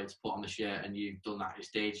fans and being able to put on the shirt, and you've done that at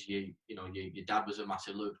stage. Your dad was a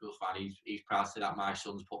massive Liverpool fan. He's proud to say that my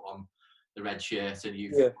son's put on the red shirt, and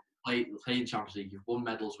you've played in Champions League. You've won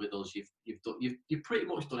medals with us. You've pretty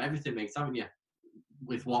much done everything, mate, haven't you?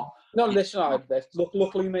 With what? No, listen,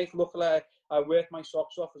 luckily, mate. Luckily, I worked my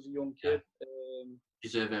socks off as a young kid.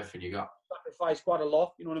 Deserve everything you got. Sacrificed quite a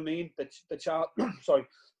lot, you know what I mean? The child, sorry,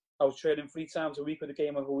 I was training 3 times a week with a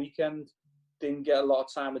game of a weekend. Didn't get a lot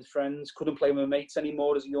of time with friends. Couldn't play with my mates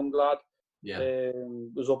anymore as a young lad. Yeah.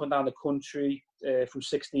 Was up and down the country from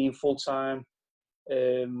 16 full time,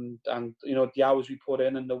 and the hours we put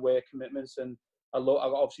in and the work commitments, and I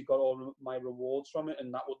obviously got all my rewards from it,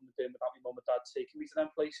 and that wouldn't have been without my mum and dad taking me to them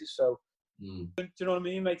places. So. Do you know what I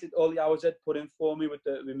mean, mate? All the hours they'd put in for me with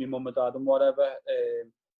my mum and dad and whatever,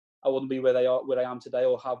 I wouldn't be where I am today,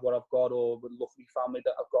 or have what I've got, or with the lovely family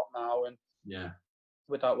that I've got now, and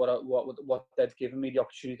without what they'd given me, the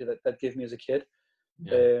opportunity that they'd given me as a kid.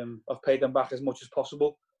 I've paid them back as much as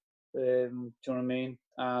possible. Do you know what I mean?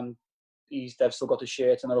 And they've still got the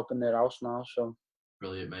shirt and they're up in their house now. So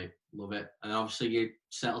brilliant, mate. Love it. And obviously you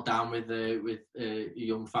settled down with a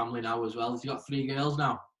young family now as well. You've got 3 girls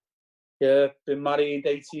now. Yeah, been married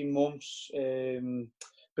 18 months, been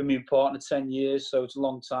with my partner 10 years, so it's a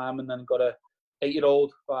long time, and then got a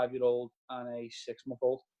 8-year-old, 5-year-old, and a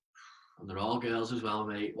 6-month-old. And they're all girls as well,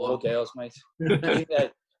 mate. All girls, mate.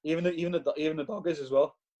 even the doggers as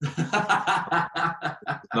well.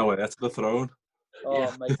 No way, that's the throne.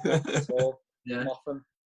 Oh, mate, that's all. Yeah. Nothing.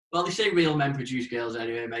 Well, they say real men produce girls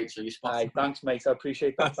anyway, mate, so you're spot on. Thanks, mate. I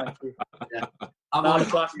appreciate that. Thank you. Yeah. The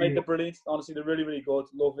class, mate, they're brilliant. Honestly, they're really, really good.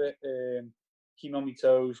 Love it. Keep on my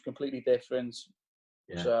toes. Completely different.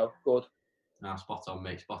 Yeah. So, good. Nah, spot on,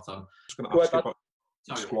 mate. Spot on. I was going to ask you about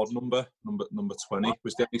squad number 20.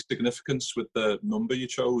 Was there any significance with the number you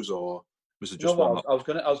chose, or was it just one? I was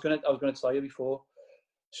gonna tell you before.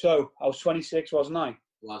 So I was 26, wasn't I?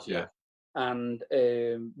 Was, yeah. And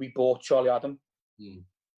we bought Charlie Adam.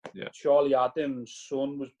 Yeah. Charlie Adam's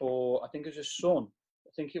son was born. I think it was his son. I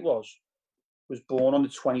think it was born on the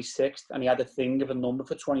 26th, and he had a thing of a number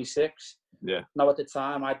for 26. Yeah. Now at the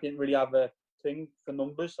time, I didn't really have a thing for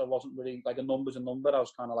numbers. I wasn't really like a number's a number. I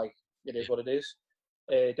was kind of like, it is what it is.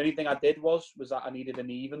 The only thing I did was that I needed an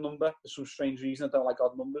even number for some strange reason. I don't like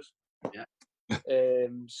odd numbers. Yeah.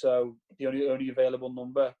 So the only available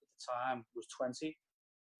number at the time was 20.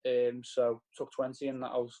 So took 20, and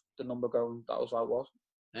that was the number going. That was how it was.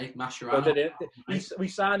 Hey, Mascherano. We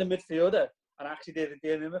signed a midfielder, and actually did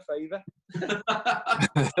him a favour.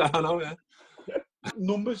 I know, yeah.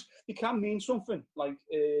 Numbers, they can mean something. Like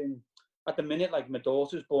at the minute, like my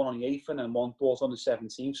daughter's born on the 8th, and then one born on the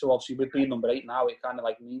 17th. So obviously, with being number 8 now, it kind of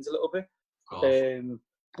like means a little bit.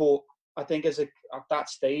 But I think at that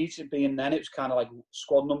stage, being then, it was kind of like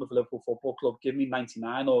squad number for Liverpool Football Club. Give me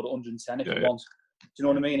 99 or 110 if you want. Do you know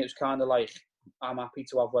what I mean? It was kind of like, I'm happy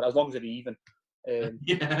to have one, as long as it's even.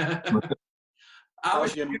 Yeah.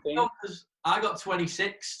 I got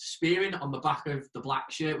 26 spearing on the back of the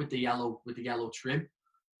black shirt with the yellow trim.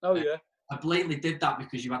 Oh yeah. I blatantly did that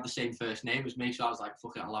because you had the same first name as me, so I was like,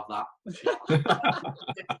 "Fuck it, I'll have that."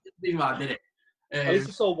 That's why I did it. At least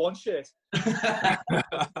you sold one shirt.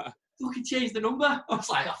 Fucking changed the number. I was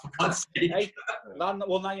like, "Oh, for God's sake!" Hey, now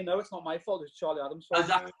you know it's not my fault. It's Charlie Adams' fault.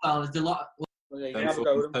 Exactly. Well, there's a lot. Yeah, you can have a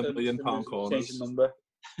go with him. £10 million corners. Change the number.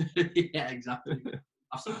 Yeah, exactly.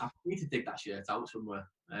 I need to dig that shirt out somewhere.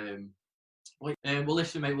 Well,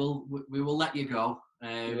 listen, mate. We will let you go.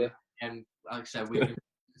 And like I said, we can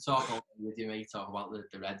talk all with you, mate. Talk about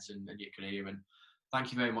the Reds and your career. And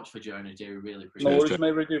thank you very much for joining us, Jay. We really appreciate it. No worries,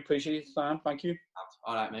 mate. Really do appreciate your time. Thank you.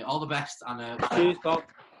 All right, mate. All the best. And cheers, pal.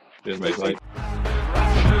 Cheers, mate. Bye.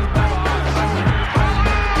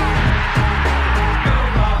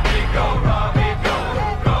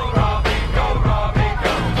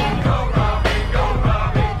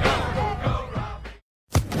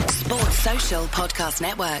 Sports Social Podcast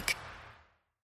Network.